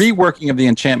so a reworking of the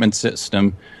enchantment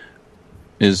system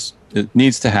it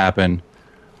needs to happen.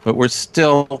 But we're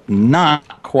still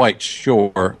not quite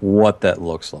sure what that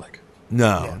looks like.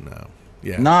 No.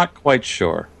 Yeah. Not quite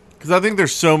sure. Because I think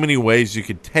there's so many ways you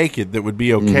could take it that would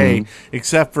be okay,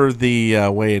 except for the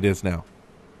way it is now.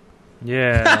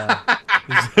 Yeah.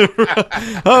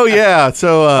 Oh, yeah.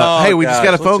 So, hey, we just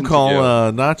got a phone listen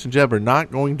call. Notch and Jeb are not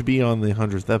going to be on the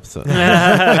 100th episode.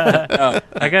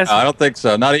 I guess I don't think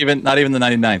so. Not even the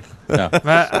 99th. No.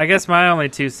 I guess my only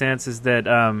 2 cents is that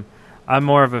I'm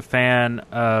more of a fan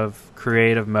of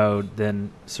creative mode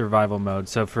than survival mode.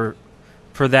 So for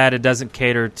that, it doesn't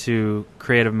cater to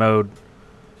creative mode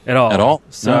at all. At all?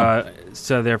 So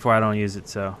so therefore, I don't use it.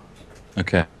 So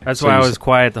okay, that's why I was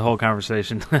quiet the whole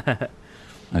conversation.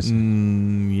 I see.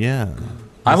 Yeah.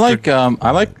 I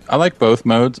like both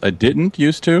modes. I didn't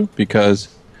used to because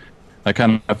I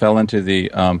kind of fell into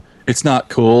the it's not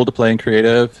cool to play in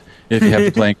creative. If you have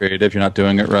to play in creative, you're not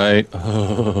doing it right.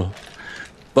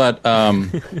 But I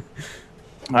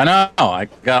know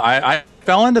I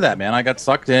fell into that, man. I got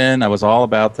sucked in. I was all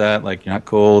about that. Like, you're not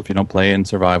cool if you don't play in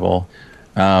survival.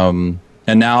 And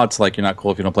now it's like, you're not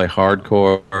cool if you don't play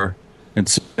hardcore. And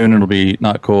soon it'll be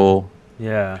not cool.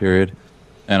 Yeah. Period.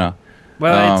 You know.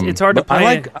 Well, it's hard to play.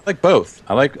 I like both.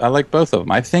 I like both of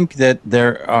them. I think that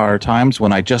there are times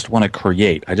when I just want to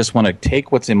create. I just want to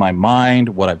take what's in my mind,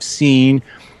 what I've seen,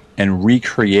 and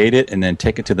recreate it, and then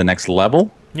take it to the next level.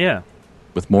 Yeah.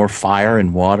 With more fire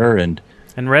and water and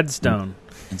redstone.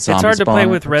 And it's hard to play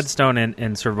with redstone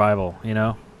in survival, you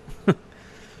know?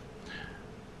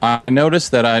 I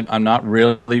noticed that I'm not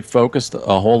really focused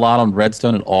a whole lot on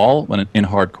redstone at all when in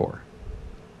hardcore.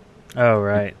 Oh,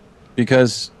 right.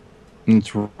 Because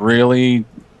it's really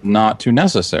not too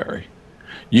necessary.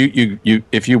 You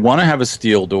if you want to have a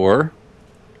steel door,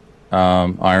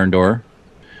 iron door,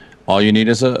 all you need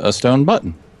is a stone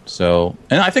button. So,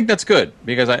 and I think that's good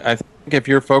because I think if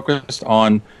you're focused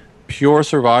on pure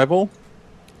survival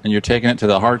and you're taking it to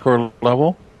the hardcore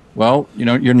level, well, you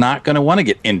know, you're not going to want to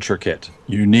get intricate.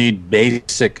 You need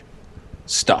basic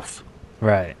stuff.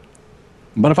 Right.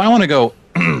 But if I want to go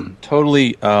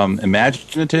totally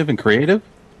imaginative and creative,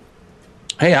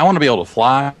 hey, I want to be able to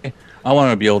fly. I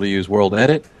want to be able to use World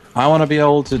Edit. I want to be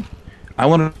able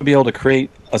to create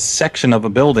a section of a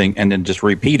building and then just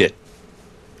repeat it.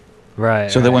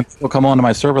 Right. So that when people come onto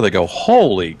my server, they go,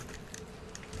 holy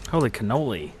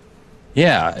cannoli.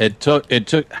 Yeah, it took.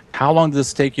 How long did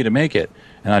this take you to make it?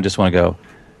 And I just want to go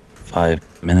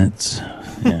 5 minutes.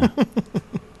 Yeah,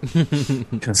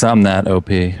 because I'm that OP.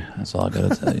 That's all I got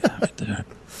to tell you right there.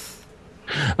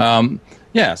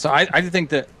 Yeah, so I think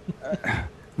that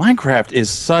Minecraft is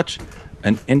such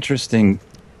an interesting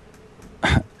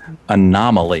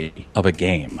anomaly of a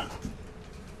game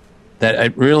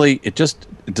that it just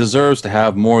deserves to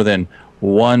have more than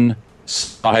one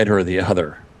side or the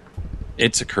other.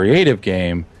 It's a creative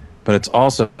game, but it's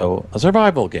also a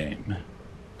survival game.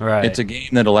 Right. It's a game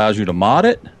that allows you to mod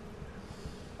it,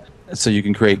 so you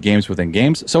can create games within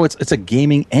games. So it's a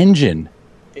gaming engine.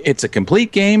 It's a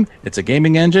complete game. It's a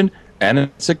gaming engine, and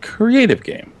it's a creative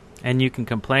game. And you can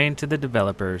complain to the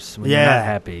developers when you're not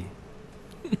happy.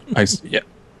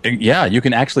 Yeah, you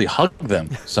can actually hug them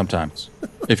sometimes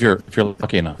if you're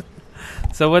lucky enough.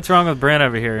 So what's wrong with Brent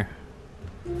over here?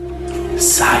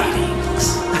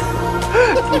 Sightings.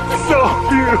 It's so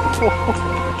beautiful.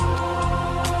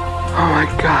 Oh my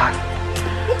god.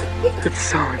 It's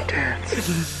so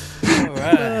intense. All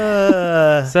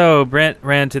right. So Brent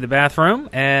ran to the bathroom,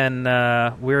 and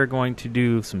we're going to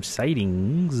do some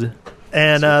sightings.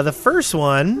 And the first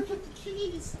one...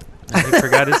 He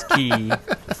forgot his key.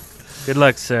 Good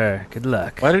luck, sir. Good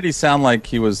luck. Why did he sound like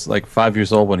he was like 5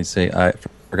 years old when he say, I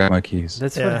forgot my keys?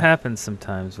 That's what happens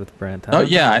sometimes with Brent. Oh,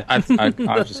 yeah. I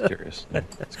was just curious.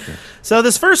 So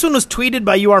this first one was tweeted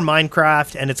by You Are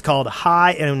Minecraft, and it's called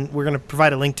Hi, and we're going to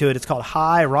provide a link to it. It's called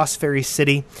Hi, Ross Ferry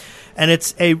City. And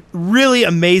it's a really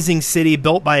amazing city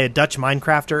built by a Dutch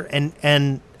Minecrafter,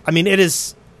 and I mean, it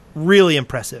is really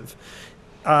impressive.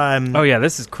 Oh, yeah,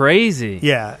 this is crazy.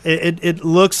 Yeah, it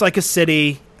looks like a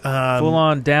city. Full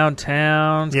on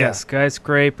downtown. It's got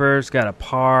skyscrapers. Got a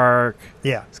park.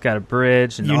 Yeah, it's got a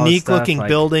bridge. And unique looking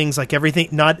buildings. Like everything,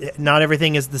 not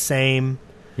everything is the same.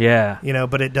 Yeah, you know,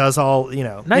 but it does all. You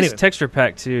know, nice texture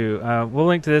pack too. We'll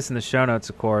link to this in the show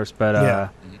notes, of course. But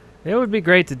it would be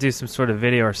great to do some sort of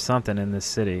video or something in this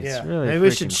city. Yeah, it's really maybe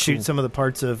we should shoot some of the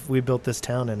parts of We Built This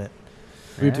Town in it.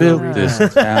 We built this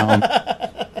town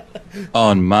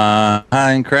on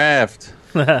Minecraft.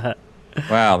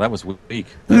 Wow, that was weak.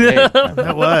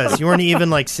 That was. You weren't even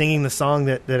like singing the song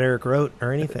that Eric wrote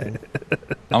or anything.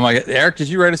 Oh my god, Eric, did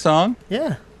you write a song?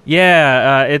 Yeah.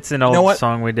 Yeah, it's an old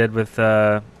song we did with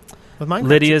Minecraft.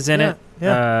 Lydia's in it.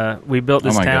 Yeah. We built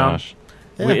this town. Gosh.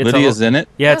 Yeah. Lydia's in it?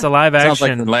 Yeah, it's a live action. Sounds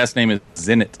like her last name is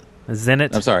Zinit.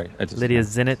 Zinit. I'm sorry. Lydia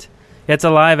Zinit. Yeah, it's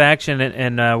a live action,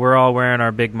 and we're all wearing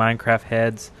our big Minecraft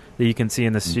heads that you can see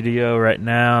in the studio right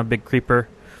now. Big creeper.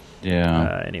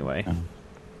 Yeah. Anyway.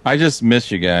 I just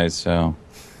miss you guys, so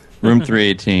Room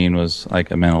 318 was like,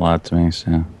 it meant a lot to me,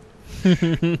 so I'm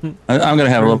going to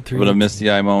have a little bit of misty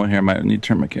eye moment here. I might need to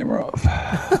turn my camera off.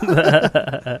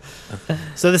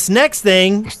 So this next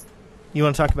thing, you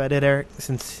want to talk about it, Eric,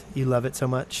 since you love it so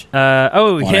much?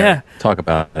 Eric, talk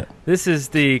about it. This is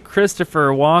the Christopher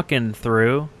Walken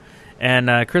through,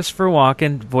 And Christopher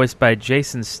Walken, voiced by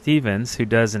Jason Stevens, who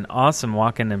does an awesome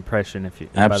Walken impression.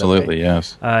 Absolutely,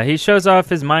 yes. He shows off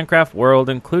his Minecraft world,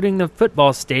 including the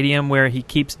football stadium where he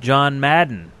keeps John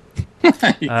Madden.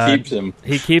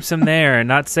 He keeps him there.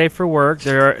 Not safe for work.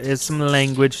 There is some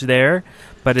language there,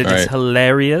 but it is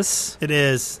hilarious. It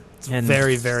is. It's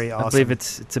very, very awesome. I believe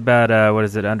it's about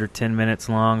under 10 minutes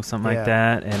long, something like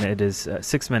that, and it is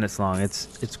 6 minutes long.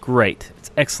 It's great. It's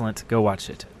excellent. Go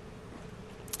watch it.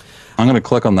 I'm going to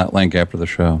click on that link after the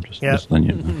show. Just letting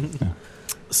you know. Yeah.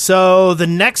 So the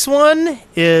next one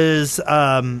is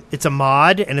it's a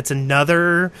mod, and it's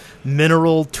another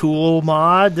mineral tool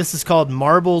mod. This is called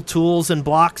Marble Tools and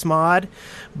Blocks mod.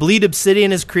 Bleed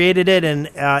Obsidian has created it, and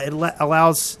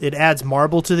it adds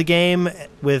marble to the game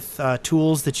with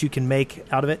tools that you can make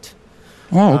out of it.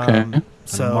 Oh, okay.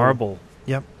 So marble.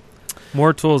 Yep.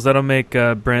 More tools that'll make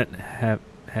Brent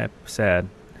sad.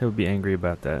 He'll be angry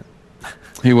about that.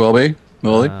 He will be.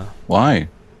 Will he? Why?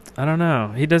 I don't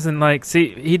know. He doesn't like. See,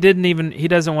 he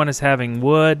doesn't want us having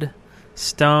wood,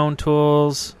 stone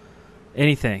tools,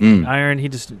 anything. Iron. He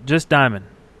just diamond.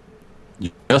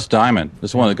 Just diamond.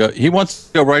 Just want to go. He wants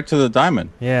to go right to the diamond.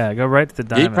 Yeah, go right to the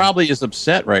diamond. He probably is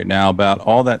upset right now about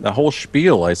all that. The whole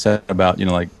spiel I said about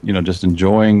just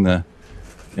enjoying the.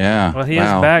 Yeah. Well, he is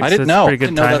back. I didn't know. Pretty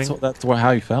good timing. That's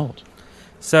how he felt.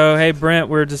 So hey, Brent,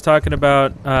 we're just talking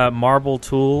about marble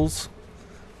tools.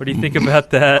 What do you think about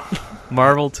that?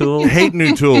 Marble tools? Hate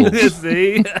new tools.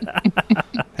 See?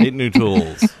 Hate new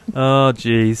tools. Oh,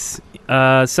 jeez.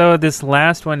 So this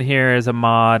last one here is a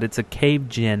mod. It's a Cave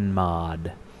Gen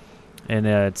mod. And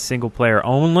it's single player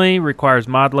only. Requires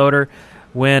mod loader.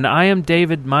 When I Am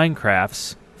David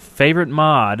Minecraft's favorite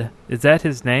mod, is that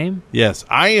his name? Yes,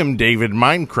 I Am David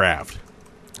Minecraft.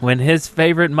 When his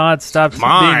favorite mod stops being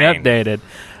updated,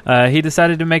 he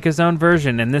decided to make his own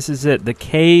version, and this is it. The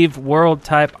cave world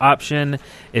type option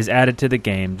is added to the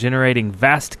game, generating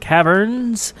vast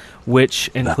caverns, which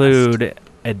include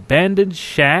abandoned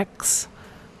shacks.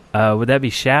 Would that be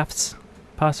shafts,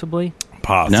 possibly?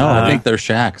 Possibly. No, I think they're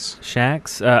shacks.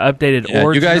 Shacks. Updated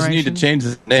ore you guys generation. need to change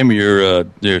the name of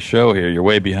your show here. You're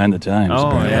way behind the times.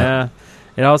 Oh, bro. yeah.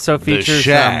 It also features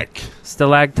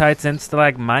stalactites and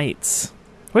stalagmites.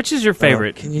 Which is your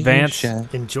favorite, Vance?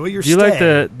 Enjoy your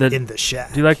stay in the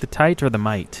shack. Do you like the tight or the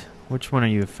mite? Which one are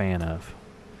you a fan of?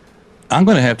 I'm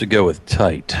going to have to go with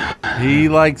tight. He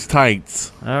likes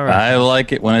tights. All right. I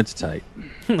like it when it's tight.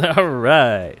 All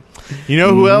right. You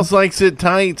know who else likes it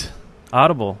tight?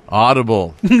 Audible.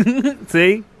 They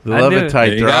See? love it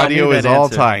tight. Their audio is all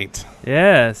tight.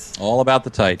 Yes. All about the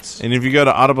tights. And if you go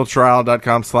to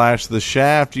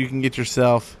audibletrial.com/theshaft, you can get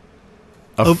yourself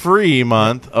a free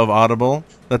month of Audible.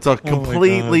 That's a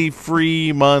completely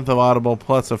free month of Audible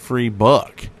plus a free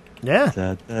book.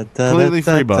 Yeah. Completely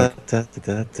free book.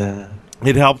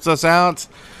 It helps us out.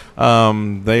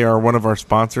 They are one of our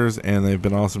sponsors, and they've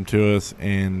been awesome to us.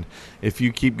 And if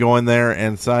you keep going there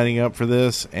and signing up for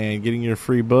this and getting your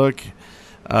free book,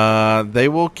 they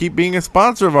will keep being a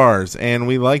sponsor of ours, and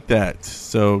we like that.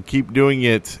 So keep doing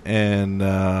it,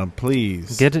 and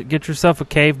please. Get yourself a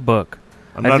cave book.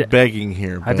 I'm not begging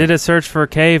here. I did a search for a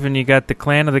cave, and you got the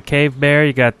Clan of the Cave Bear,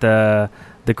 you got the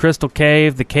Crystal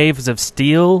Cave, the Caves of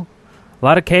Steel. A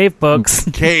lot of cave books.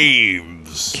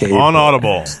 Caves. On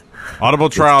Audible.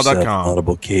 AudibleTrial.com.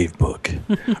 Audible Cave Book.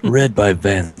 Read by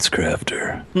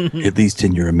VanceCrafter. At least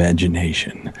in your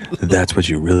imagination. That's what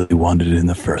you really wanted in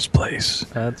the first place.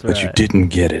 That's right. But you didn't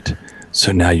get it.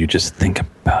 So now you just think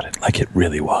about it like it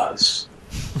really was.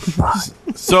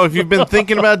 So if you've been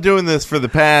thinking about doing this for the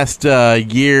past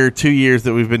year, 2 years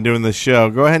that we've been doing this show,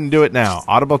 go ahead and do it now.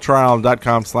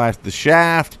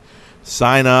 audibletrial.com/theshaft.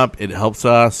 Sign up. It helps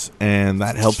us, and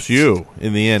that helps you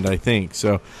in the end, I think.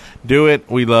 So do it.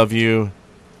 We love you.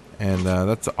 And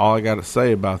that's all I got to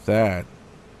say about that.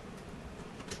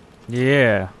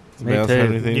 Yeah. Anybody else have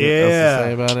anything else to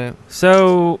say about it?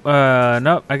 So,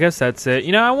 no, I guess that's it.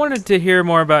 You know, I wanted to hear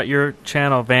more about your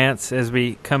channel, Vance, as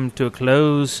we come to a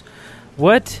close.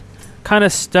 What kind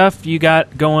of stuff you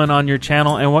got going on your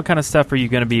channel, and what kind of stuff are you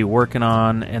going to be working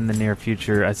on in the near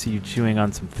future? I see you chewing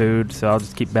on some food, so I'll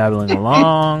just keep babbling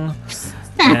along.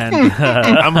 And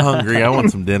I'm hungry. I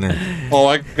want some dinner. Oh,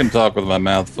 I can talk with my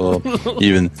mouth full.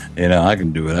 Even, I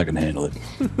can do it. I can handle it.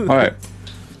 All right.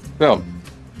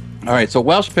 All right, so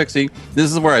Welsh Pixie,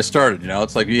 this is where I started,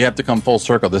 It's like you have to come full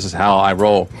circle. This is how I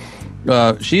roll.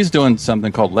 She's doing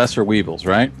something called Lesser Weevils,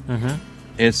 right?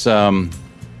 Mm-hmm.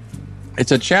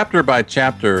 It's a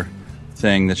chapter-by-chapter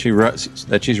thing that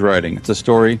she's writing. It's a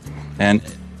story, and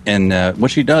what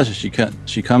she does is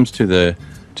she comes to the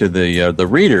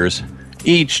readers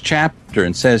each chapter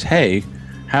and says, hey,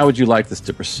 how would you like this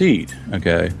to proceed?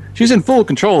 Okay. She's in full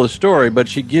control of the story, but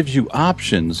she gives you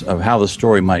options of how the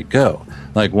story might go.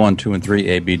 Like 1, 2, and 3,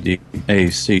 A, B, D, A,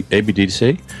 C, A, B, D,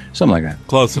 C, something like that.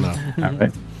 Close enough. All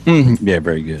right. Yeah,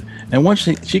 very good. And once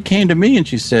she came to me and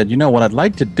she said, what I'd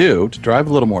like to do to drive a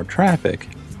little more traffic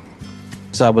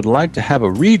is I would like to have a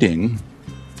reading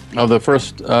of the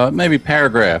first maybe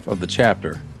paragraph of the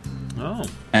chapter. Oh.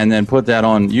 And then put that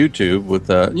on YouTube with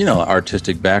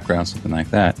artistic background, something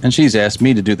like that. And she's asked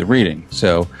me to do the reading.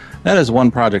 So that is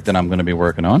one project that I'm going to be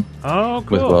working on. Oh,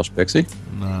 cool. With Welsh Pixie.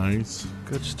 Nice.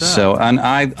 Good stuff. So, and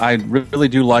I really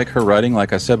do like her writing,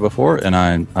 like I said before, and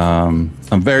I'm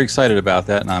very excited about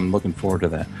that, and I'm looking forward to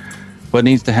that. What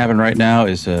needs to happen right now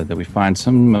is that we find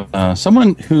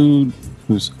someone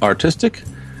who's artistic,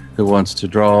 who wants to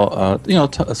draw,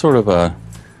 sort of a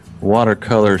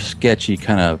watercolor, sketchy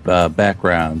kind of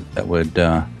background that would,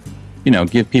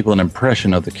 give people an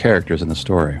impression of the characters in the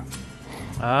story.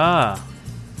 Ah.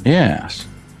 Yes.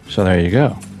 So there you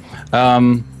go.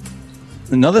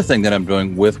 Another thing that I'm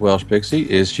doing with Welsh Pixie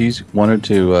is she's wanted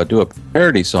to do a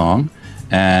parody song,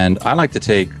 and I like to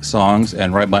take songs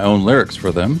and write my own lyrics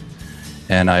for them.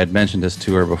 And I had mentioned this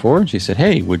to her before, and she said,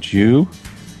 "Hey, would you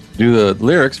do the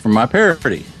lyrics for my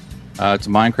parody?" It's a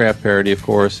Minecraft parody, of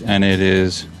course, and it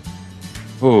is...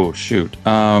 Oh, shoot.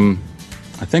 I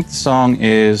think the song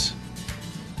is...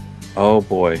 Oh,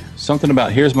 boy. Something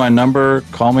about, here's my number,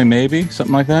 call me maybe?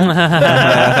 Something like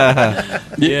that?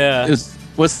 Yeah.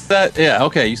 What's that? Yeah,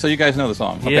 okay. So you guys know the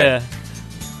song. Okay. Yeah.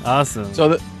 Awesome.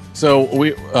 So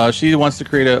we she wants to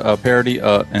create a parody,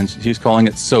 and she's calling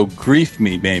it So Grief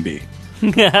Me Maybe.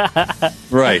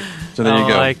 Right. So there you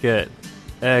go. I like it.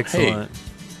 Excellent. Hey.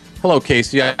 Hello,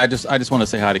 Casey. I just want to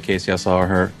say hi to Casey. I saw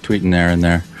her tweeting there and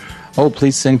there. Oh,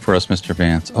 please sing for us, Mr.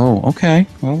 Vance. Oh, okay.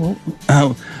 Well,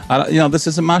 this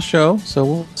isn't my show, so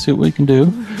we'll see what we can do.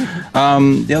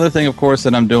 The other thing, of course,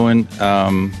 that I'm doing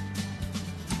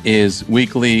is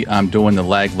weekly. I'm doing the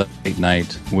Lag Late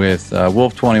Night with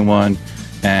Wolf21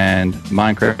 and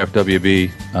Minecraft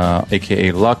WB,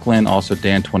 a.k.a. Lucklin, also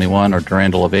Dan21 or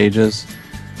Durandal of Ages.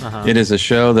 Uh-huh. It is a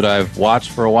show that I've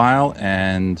watched for a while,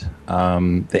 and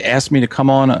they asked me to come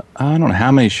on, I don't know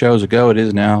how many shows ago it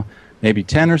is now, maybe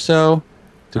 10 or so,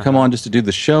 to come on just to do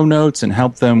the show notes and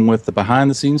help them with the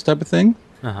behind-the-scenes type of thing.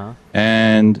 Uh-huh.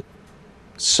 And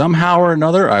somehow or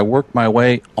another, I worked my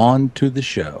way onto the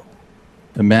show.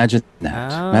 Imagine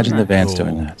that. Imagine the Vance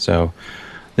doing that. So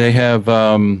they have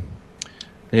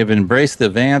embraced the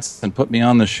Vance and put me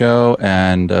on the show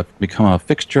and become a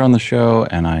fixture on the show,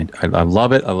 and I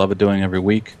love it. I love it doing every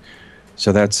week.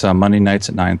 So that's Monday nights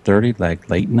at 9:30, like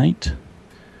late night.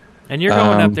 And you're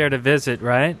going up there to visit,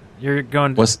 right? You're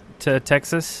going to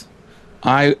Texas?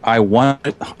 I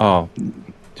want... Oh,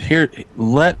 here,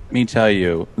 let me tell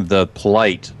you the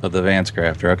plight of the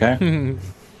VanceCrafter, okay?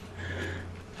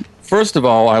 First of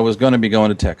all, I was going to be going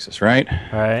to Texas, right?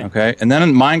 Right. Okay. And then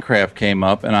Minecraft came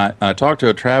up, and I talked to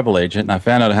a travel agent, and I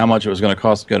found out how much it was going to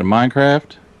cost to go to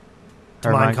Minecraft.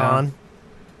 Or Minecon.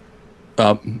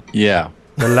 Yeah.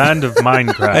 The land of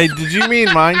Minecraft. Hey, did you mean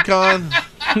Minecon?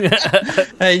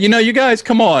 Hey, you guys,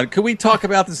 come on. Could we talk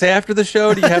about this after the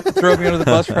show? Do you have to throw me under the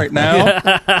bus right now?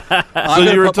 So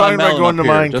you were talking about going to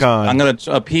Minecon. I'm going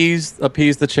to appease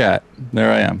the chat.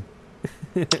 There I am.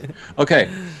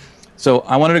 Okay. So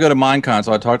I wanted to go to Minecon,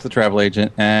 so I talked to the travel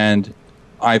agent, and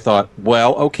I thought,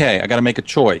 well, okay, I got to make a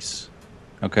choice.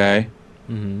 Okay?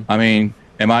 Mm-hmm. I mean,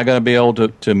 am I going to be able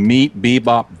to meet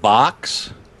Bebop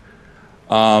Box?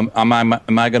 Am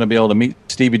I going to be able to meet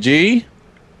Stevie G?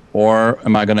 Or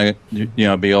am I going to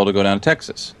be able to go down to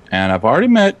Texas? And I've already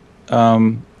met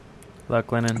Lucklin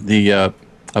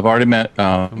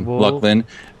Lucklin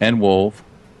and Wolf,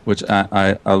 which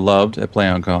I loved at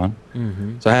PlayOnCon.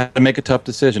 Mm-hmm. So I had to make a tough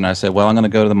decision. I said, well, I'm going to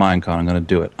go to the Minecon. I'm going to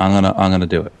do it. I'm going to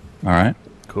do it. All right?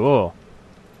 Cool.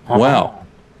 Well,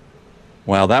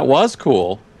 that was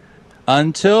cool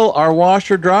until our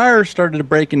washer-dryer started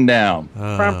breaking down.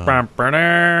 Mm-hmm.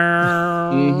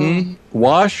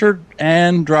 Washer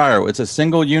and dryer. It's a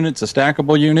single unit. It's a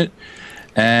stackable unit.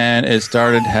 And it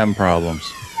started having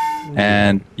problems.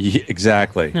 And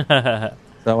exactly.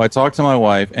 So I talked to my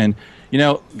wife, and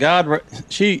oh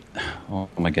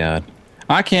my God.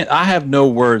 I have no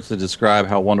words to describe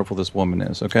how wonderful this woman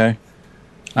is, okay?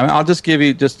 I mean, I'll just give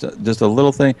you just a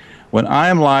little thing. When I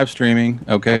am live streaming,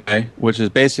 okay, which is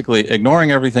basically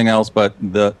ignoring everything else but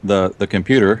the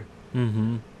computer,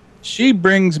 mm-hmm. She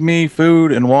brings me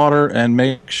food and water and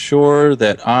makes sure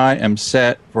that I am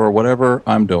set for whatever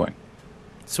I'm doing.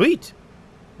 Sweet.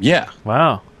 Yeah.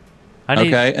 Wow.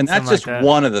 Okay, and that's just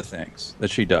one of the things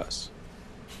that she does.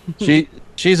 She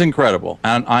she's incredible,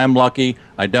 and I am lucky.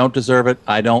 I don't deserve it.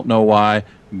 I don't know why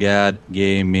God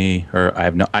gave me her.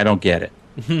 I don't get it.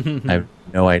 I have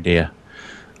no idea.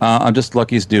 I'm just the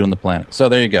luckiest dude on the planet. So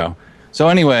there you go. So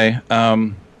anyway,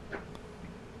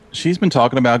 she's been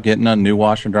talking about getting a new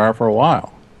washer and dryer for a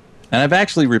while, and I've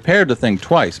actually repaired the thing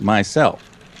twice myself.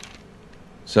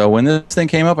 So when this thing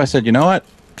came up, I said, you know what?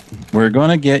 We're going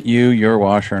to get you your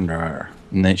washer and dryer.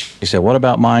 And then she said, what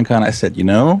about Minecon? I said,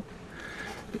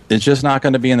 it's just not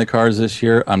going to be in the cards this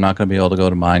year. I'm not going to be able to go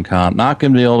to Minecon. Not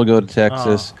going to be able to go to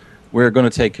Texas. We're going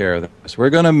to take care of this. We're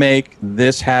going to make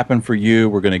this happen for you.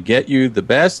 We're going to get you the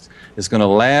best. It's going to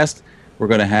last. We're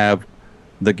going to have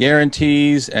the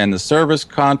guarantees and the service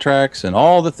contracts and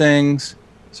all the things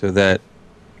so that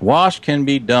wash can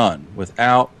be done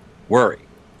without worry.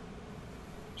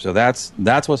 So that's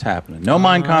what's happening. No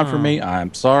Minecon for me.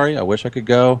 I'm sorry. I wish I could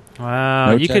go.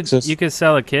 Wow. No you Texas. could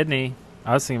sell a kidney.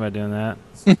 I was thinking about doing that.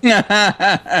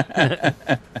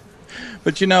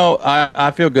 But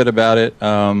I feel good about it.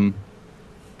 I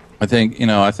think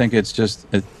it's just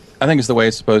I think it's the way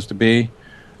it's supposed to be.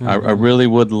 Mm-hmm. I really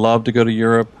would love to go to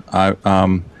Europe. I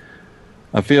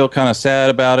feel kind of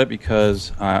sad about it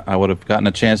because I would have gotten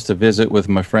a chance to visit with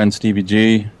my friend Stevie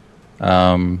G.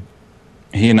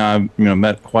 He and I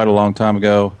met quite a long time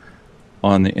ago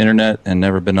on the internet and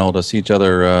never been able to see each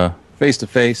other face to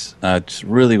face. I just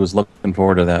really was looking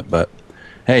forward to that. But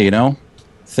hey,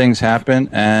 things happen,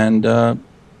 and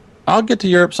I'll get to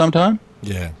Europe sometime.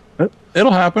 Yeah,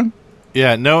 it'll happen.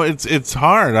 Yeah, no, it's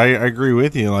hard. I agree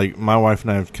with you. Like my wife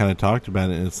and I have kind of talked about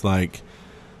it. It's like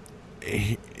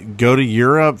go to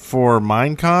Europe for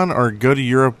Minecon or go to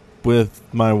Europe with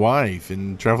my wife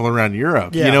and travel around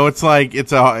Europe. Yeah. It's like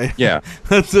it's a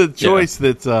that's a choice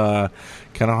that's kind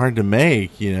of hard to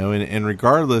make. And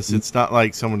regardless, it's not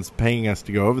like someone's paying us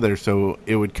to go over there, so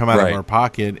it would come out of our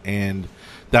pocket, and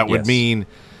that would mean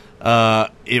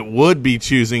it would be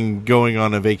choosing going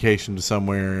on a vacation to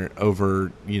somewhere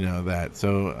over that.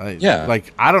 So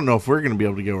I don't know if we're going to be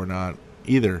able to go or not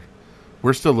either.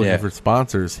 We're still looking for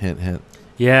sponsors. Hint, hint.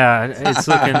 Yeah,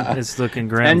 it's looking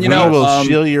grim. And we will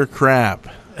shill your crap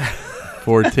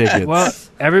for tickets. Well,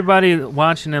 everybody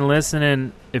watching and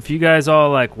listening, if you guys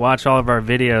all watch all of our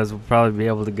videos, we'll probably be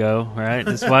able to go. Right?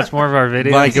 Just watch more of our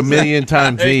videos, like a million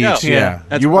times each. Yeah,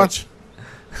 you watch.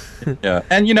 Yeah,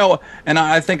 and and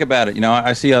I think about it.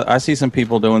 I see some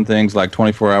people doing things like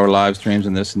 24-hour live streams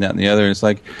and this and that and the other. And it's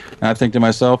like, and I think to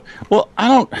myself, well, I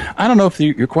don't know if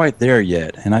you're quite there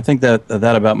yet. And I think that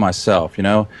about myself.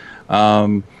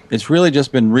 It's really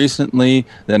just been recently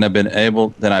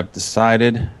that I've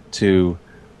decided to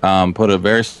put a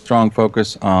very strong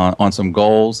focus on some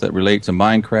goals that relate to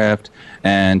Minecraft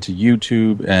and to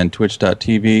YouTube and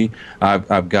Twitch.tv.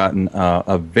 I've gotten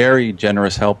a very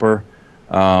generous helper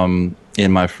in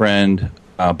my friend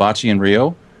Bachi and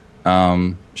Rio.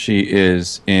 She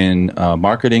is in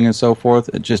marketing and so forth.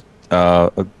 Just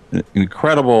an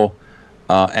incredible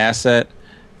asset.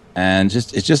 And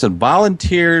it's just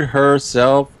volunteered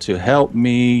herself to help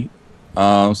me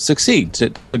succeed,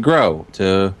 to grow,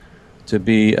 to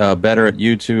be better at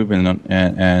YouTube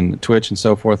and Twitch and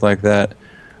so forth like that.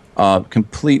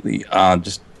 Completely,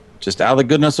 just out of the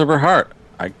goodness of her heart.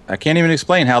 I can't even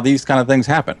explain how these kind of things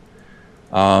happen.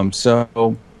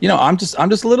 So I'm just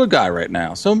a little guy right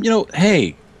now. So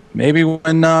hey, maybe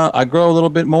when I grow a little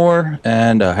bit more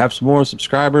and have some more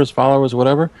subscribers, followers,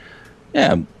 whatever.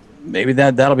 Yeah. Maybe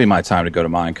that'll be my time to go to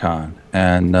Minecon,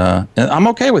 and I'm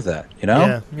okay with that.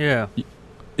 Yeah.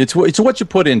 It's what you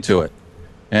put into it,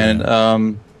 and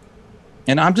I'm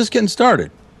just getting started,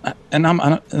 and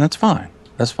and that's fine.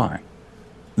 That's fine.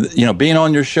 Being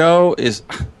on your show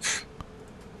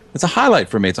it's a highlight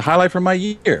for me. It's a highlight for my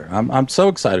year. I'm so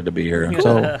excited to be here. I'm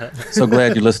so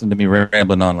glad you listened to me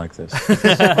rambling on like this.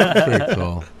 Very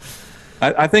cool.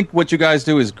 I think what you guys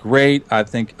do is great. I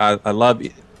think I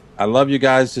love you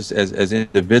guys just as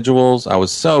individuals. I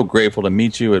was so grateful to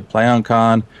meet you at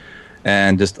PlayOnCon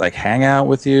and just hang out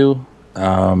with you.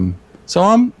 So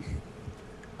I'm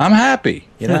happy,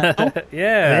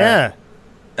 Yeah.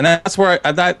 And that's where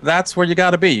that's where you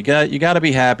got to be. You got to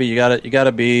be happy. You got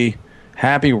to be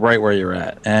happy right where you're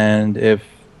at. And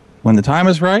when the time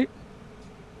is right,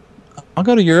 I'll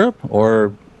go to Europe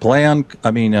or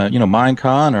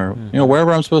Minecon or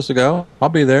wherever I'm supposed to go. I'll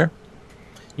be there.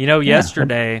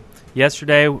 Yesterday,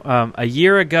 a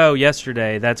year ago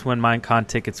yesterday, that's when Minecon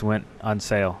tickets went on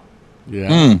sale.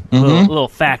 Yeah. Little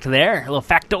fact there, a little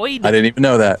factoid. I didn't even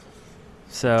know that.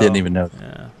 So didn't even know that.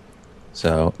 Yeah.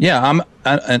 So yeah,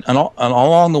 and all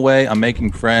along the way, I'm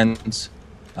making friends.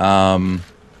 You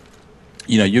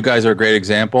guys are a great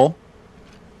example.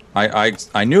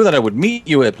 I knew that I would meet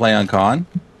you at PlayOnCon,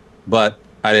 but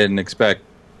I didn't expect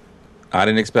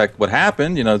what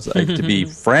happened. You know, it's like to be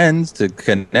friends, to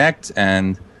connect,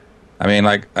 and I mean,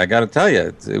 like I got to tell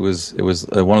you, it was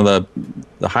one of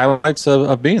the highlights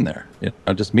of being there. You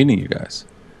know, just meeting you guys.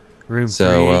 Room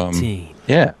 318.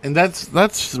 Yeah, And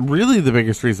that's really the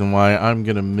biggest reason why I'm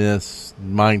gonna miss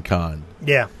Minecon.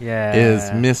 Yeah.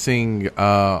 Is missing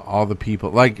all the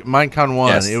people. Like Minecon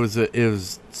 1, Yes. it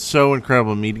was so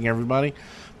incredible meeting everybody.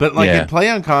 But like at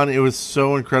PlayOnCon, it was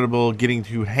so incredible getting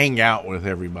to hang out with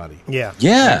everybody. Yeah.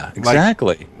 yeah,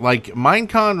 exactly. Like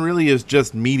Minecon really is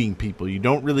just meeting people. You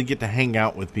don't really get to hang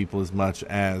out with people as much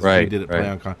as we Right, did at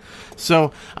right. PlayOnCon.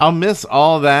 So I'll miss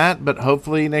all that, but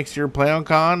hopefully next year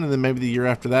PlayOnCon, and then maybe the year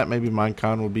after that, maybe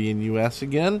Minecon will be in US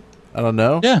again. I don't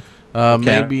know. Yeah,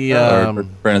 Maybe or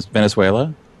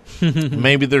Venezuela.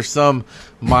 maybe there's some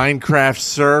Minecraft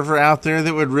server out there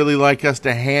that would really like us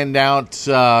to hand out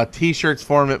T-shirts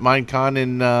for them at Minecon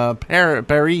in Paris.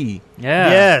 Yeah.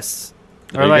 Yes.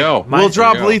 There you go. We'll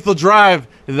drop There you go. Lethal Drive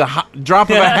in the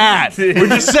drop of a hat. We're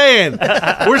just saying.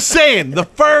 We're saying the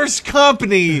first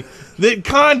company that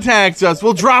contacts us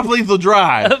will drop Lethal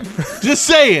Drive. Just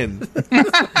saying.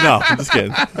 No, I'm just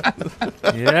kidding.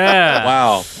 Yeah.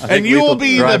 Wow. I think And you will Lethal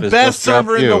be Drive the has best just dropped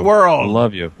server in you. the world. I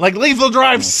love you. Like Lethal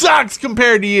Drive sucks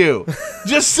compared to you.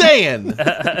 Just saying.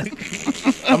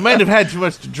 I might have had too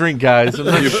much to drink, guys. I'm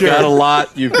not You've sure. got a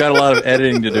lot. You've got a lot of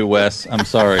editing to do, Wes. I'm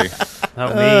sorry.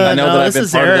 Not me. I know no, that I've this been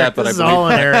is part Eric. of that, but This I is all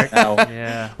on believe Eric. now.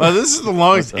 Yeah. Well, this is the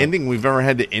longest ending we've ever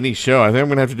had to any show. I think I'm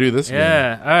going to have to do this again.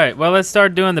 Yeah. All right. Well, let's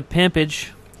start doing the pimpage.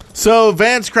 So,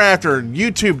 VanceCrafter,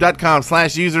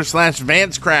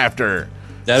 youtube.com/user/VanceCrafter.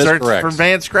 That is Search correct. for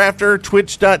VanceCrafter,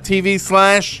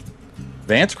 twitch.tv/VanceCrafter.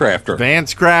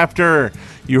 VanceCrafter.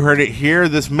 You heard it here.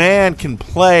 This man can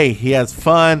play. He has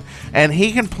fun, and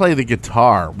he can play the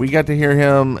guitar. We got to hear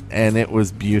him, and it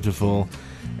was beautiful,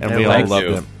 and Yeah, we all thank loved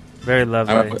you. him. Very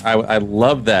lovely. I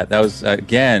love that. That was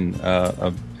again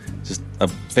just a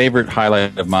favorite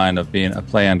highlight of mine of being a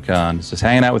PlayOnCon. It's just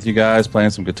hanging out with you guys, playing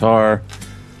some guitar,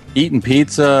 eating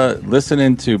pizza,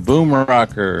 listening to Boom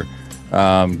Rocker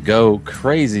go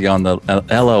crazy on the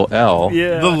LOL.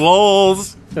 Yeah. The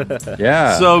lols.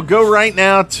 Yeah. So go right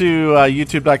now to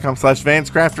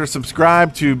youtube.com/VanceCrafter.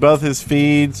 Subscribe to both his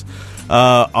feeds.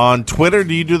 On Twitter,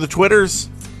 do you do the Twitters?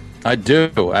 I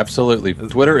do, absolutely.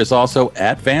 Twitter is also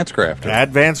at VanceCrafter.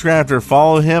 At VanceCrafter.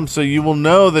 Follow him so you will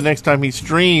know the next time he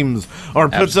streams or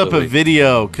puts up a Absolutely.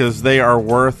 video, because they are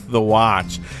worth the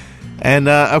watch. And,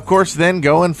 of course, then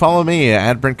go and follow me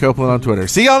at Brent Copeland on Twitter.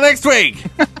 See y'all next week!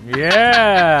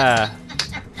 Yeah.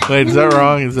 Wait, is that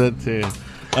wrong? Is that too?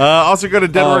 Also go to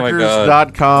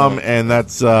deadworkers.com, and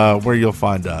that's where you'll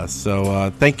find us.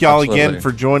 So thank y'all Absolutely. again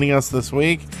for joining us this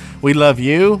week. We love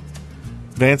you,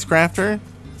 VanceCrafter,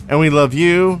 and we love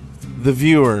you, the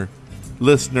viewer,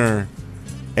 listener,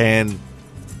 and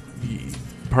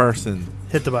person.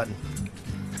 Hit the button.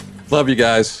 Love you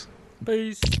guys.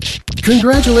 Peace.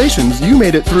 Congratulations, you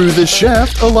made it through The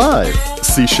Shaft alive.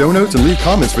 See show notes and leave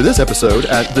comments for this episode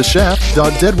at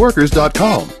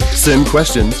theshaft.deadworkers.com. Send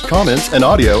questions, comments, and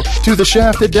audio to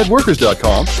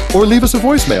theshaft@deadworkers.com or leave us a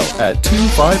voicemail at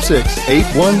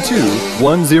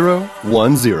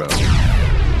 256-812-1010.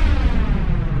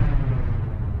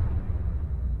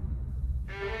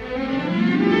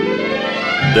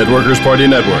 Deadworkers Party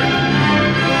Network.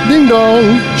 Ding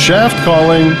dong, Shaft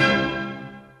calling.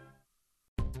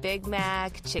 Big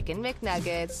Mac, Chicken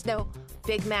McNuggets, no,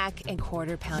 Big Mac and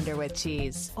Quarter Pounder with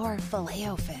cheese, or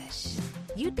Filet-O-Fish.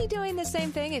 You'd be doing the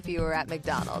same thing if you were at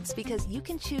McDonald's, because you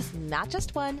can choose not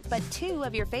just one, but two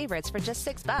of your favorites for just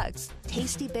 $6.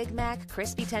 Tasty Big Mac,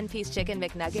 crispy 10-piece Chicken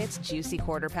McNuggets, juicy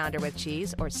Quarter Pounder with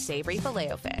cheese, or savory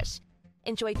Filet-O-Fish.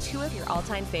 Enjoy two of your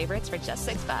all-time favorites for just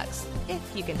 $6, if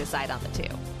you can decide on the two.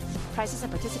 Prices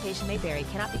and participation may vary.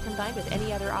 Cannot be combined with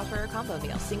any other offer or combo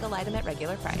meal. Single item at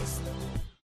regular price.